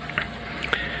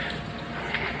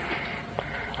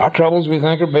 Our troubles, we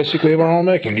think, are basically of our own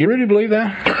making. Do you really believe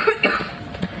that?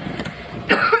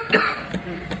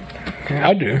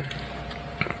 I do.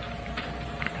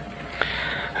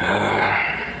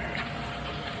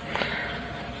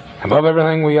 Above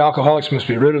everything, we alcoholics must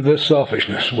be rid of this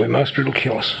selfishness. We must, or it'll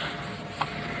kill us.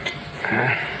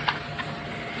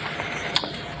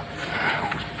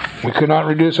 We could not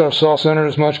reduce our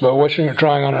self-centeredness much by wishing or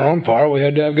trying on our own power. We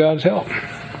had to have God's help.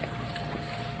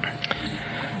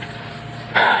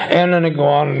 And then they go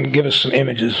on and give us some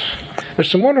images. There's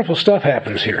some wonderful stuff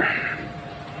happens here.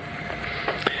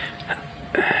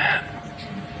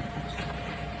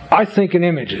 I think in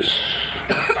images.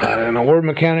 I'm a word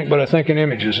mechanic, but I think in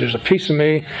images. There's a piece of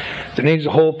me that needs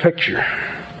a whole picture.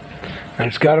 And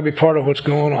it's got to be part of what's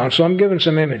going on. So I'm giving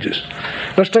some images.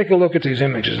 Let's take a look at these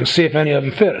images and see if any of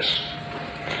them fit us.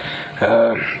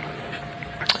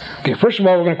 Okay, first of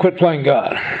all, we're going to quit playing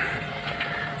God.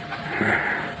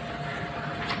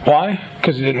 Why?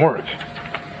 Because it didn't work.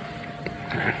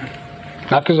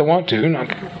 Not because I want to, not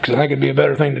because I think it'd be a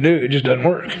better thing to do. It just doesn't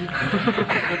work.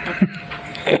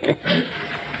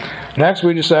 Next,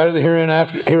 we decided that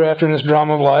hereafter in this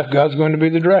drama of life, God's going to be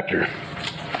the director.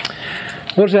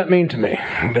 What does that mean to me?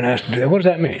 I've been asked to do that. What does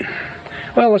that mean?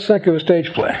 Well, let's think of a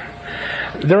stage play.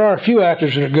 There are a few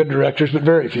actors that are good directors, but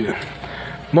very few.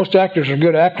 Most actors are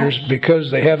good actors because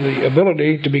they have the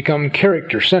ability to become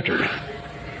character-centered.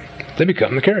 They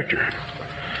become the character.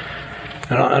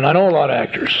 And I know a lot of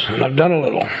actors, and I've done a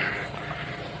little.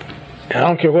 And I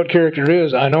don't care what character it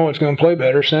is, I know it's going to play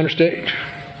better center stage.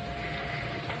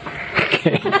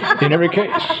 In every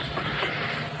case.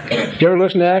 You ever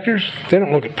listen to actors? They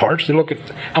don't look at parts, they look at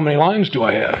how many lines do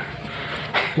I have.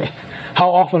 How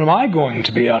often am I going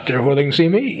to be out there where they can see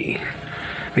me?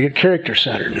 They get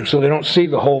character-centered, and so they don't see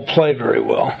the whole play very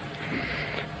well.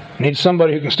 Need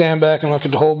somebody who can stand back and look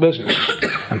at the whole business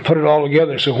and put it all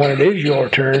together so when it is your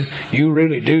turn, you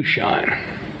really do shine.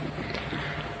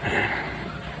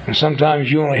 And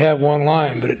sometimes you only have one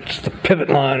line, but it's the pivot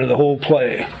line of the whole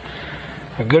play.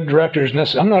 A good director is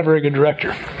necessary. I'm not a very good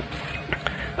director.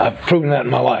 I've proven that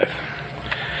in my life.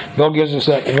 Bill gives us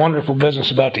that wonderful business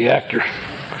about the actor.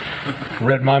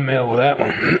 Read my mail with that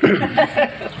one.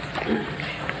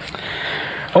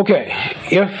 Okay,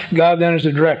 if God then is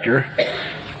the director,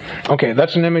 okay,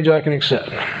 that's an image I can accept.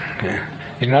 Okay.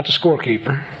 He's not the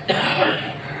scorekeeper.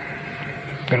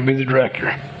 He's going to be the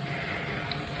director.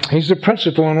 He's the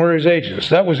principal and we're his agents.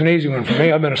 That was an easy one for me.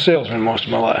 I've been a salesman most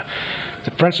of my life.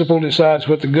 The principal decides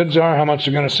what the goods are, how much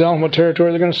they're going to sell, and what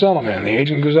territory they're going to sell them in. The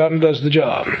agent goes out and does the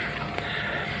job.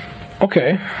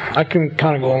 Okay, I can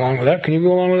kind of go along with that. Can you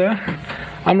go along with that?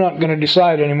 I'm not going to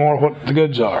decide anymore what the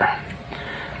goods are.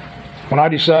 When I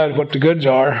decide what the goods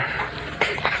are,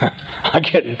 I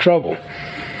get in trouble.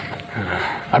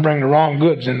 I bring the wrong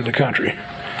goods into the country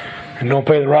and don't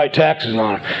pay the right taxes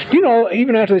on them. You know,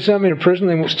 even after they sent me to prison,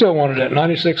 they still wanted that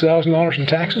 $96,000 in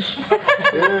taxes.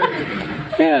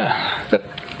 Yeah. That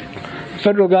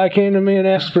federal guy came to me and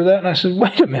asked for that, and I said,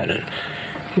 wait a minute.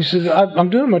 He said, I'm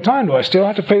doing my time. Do I still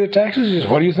have to pay the taxes? He said,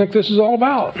 what do you think this is all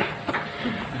about?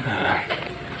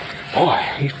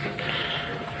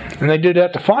 And they did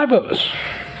that to 5 of us.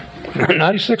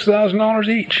 $96,000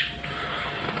 each.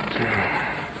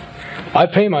 I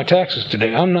pay my taxes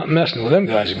today. I'm not messing with them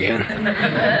guys again.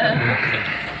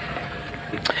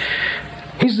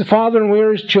 He's the father and we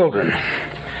are his children.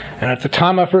 And at the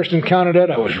time I first encountered that,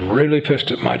 I was really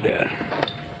pissed at my dad.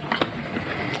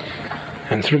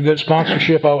 And through good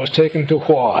sponsorship, I was taken to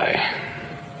why.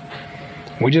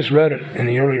 We just read it in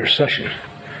the earlier session.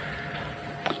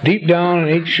 Deep down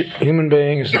in each human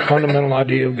being is the fundamental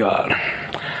idea of God.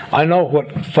 I know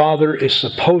what father is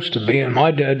supposed to be, and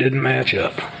my dad didn't match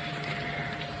up.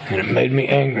 And it made me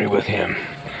angry with him.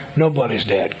 Nobody's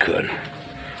dad could.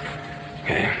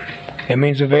 Okay. It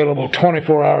means available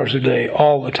 24 hours a day,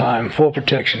 all the time, full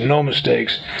protection, no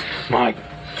mistakes. My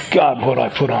God, what I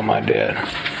put on my dad.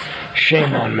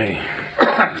 Shame on me.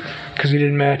 Because he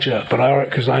didn't match up, but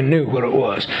because I knew what it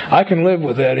was. I can live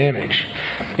with that image.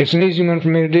 It's an easy one for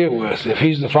me to deal with. If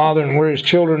he's the father and we're his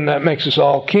children, that makes us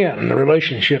all kin. The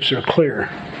relationships are clear.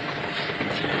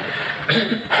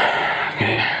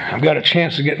 Okay. I've got a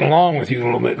chance of getting along with you a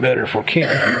little bit better for kin.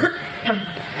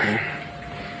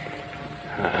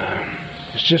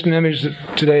 It's just an image that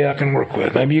today I can work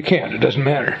with. Maybe you can't. It doesn't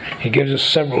matter. He gives us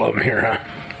several of them here, huh?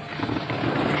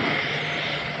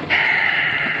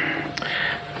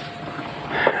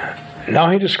 Now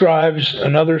he describes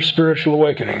another spiritual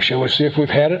awakening. Shall we see if we've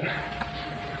had it?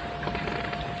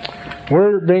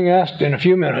 We're being asked in a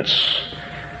few minutes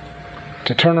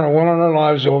to turn our will and our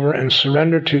lives over and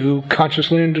surrender to,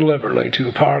 consciously and deliberately, to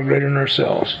a power greater than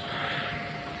ourselves.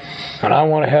 And I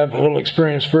want to have a little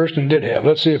experience first, and did have.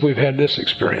 Let's see if we've had this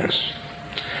experience.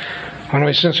 When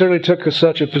we sincerely took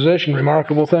such a position,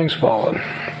 remarkable things followed.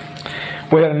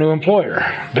 We had a new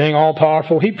employer. Being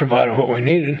all-powerful, he provided what we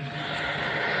needed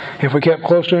if we kept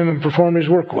close to him and performed his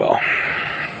work well.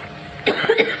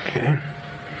 Okay.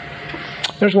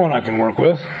 There's one I can work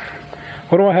with.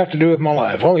 What do I have to do with my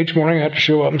life? Well, each morning I have to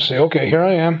show up and say, okay, here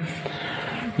I am.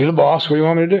 You're the boss. What do you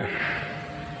want me to do?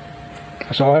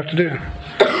 That's all I have to do.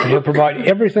 And he'll provide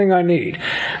everything I need.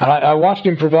 And I watched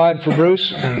him provide for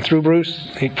Bruce, and through Bruce,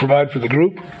 he'd provide for the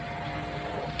group.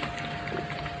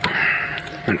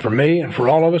 And for me, and for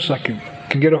all of us, I could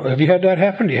can get. Have you had that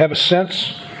happen? Do you have a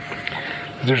sense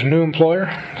that there's a new employer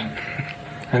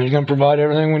and he's going to provide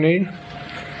everything we need?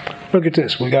 Look at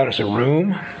this. We got us a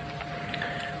room.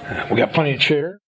 We got plenty of chairs.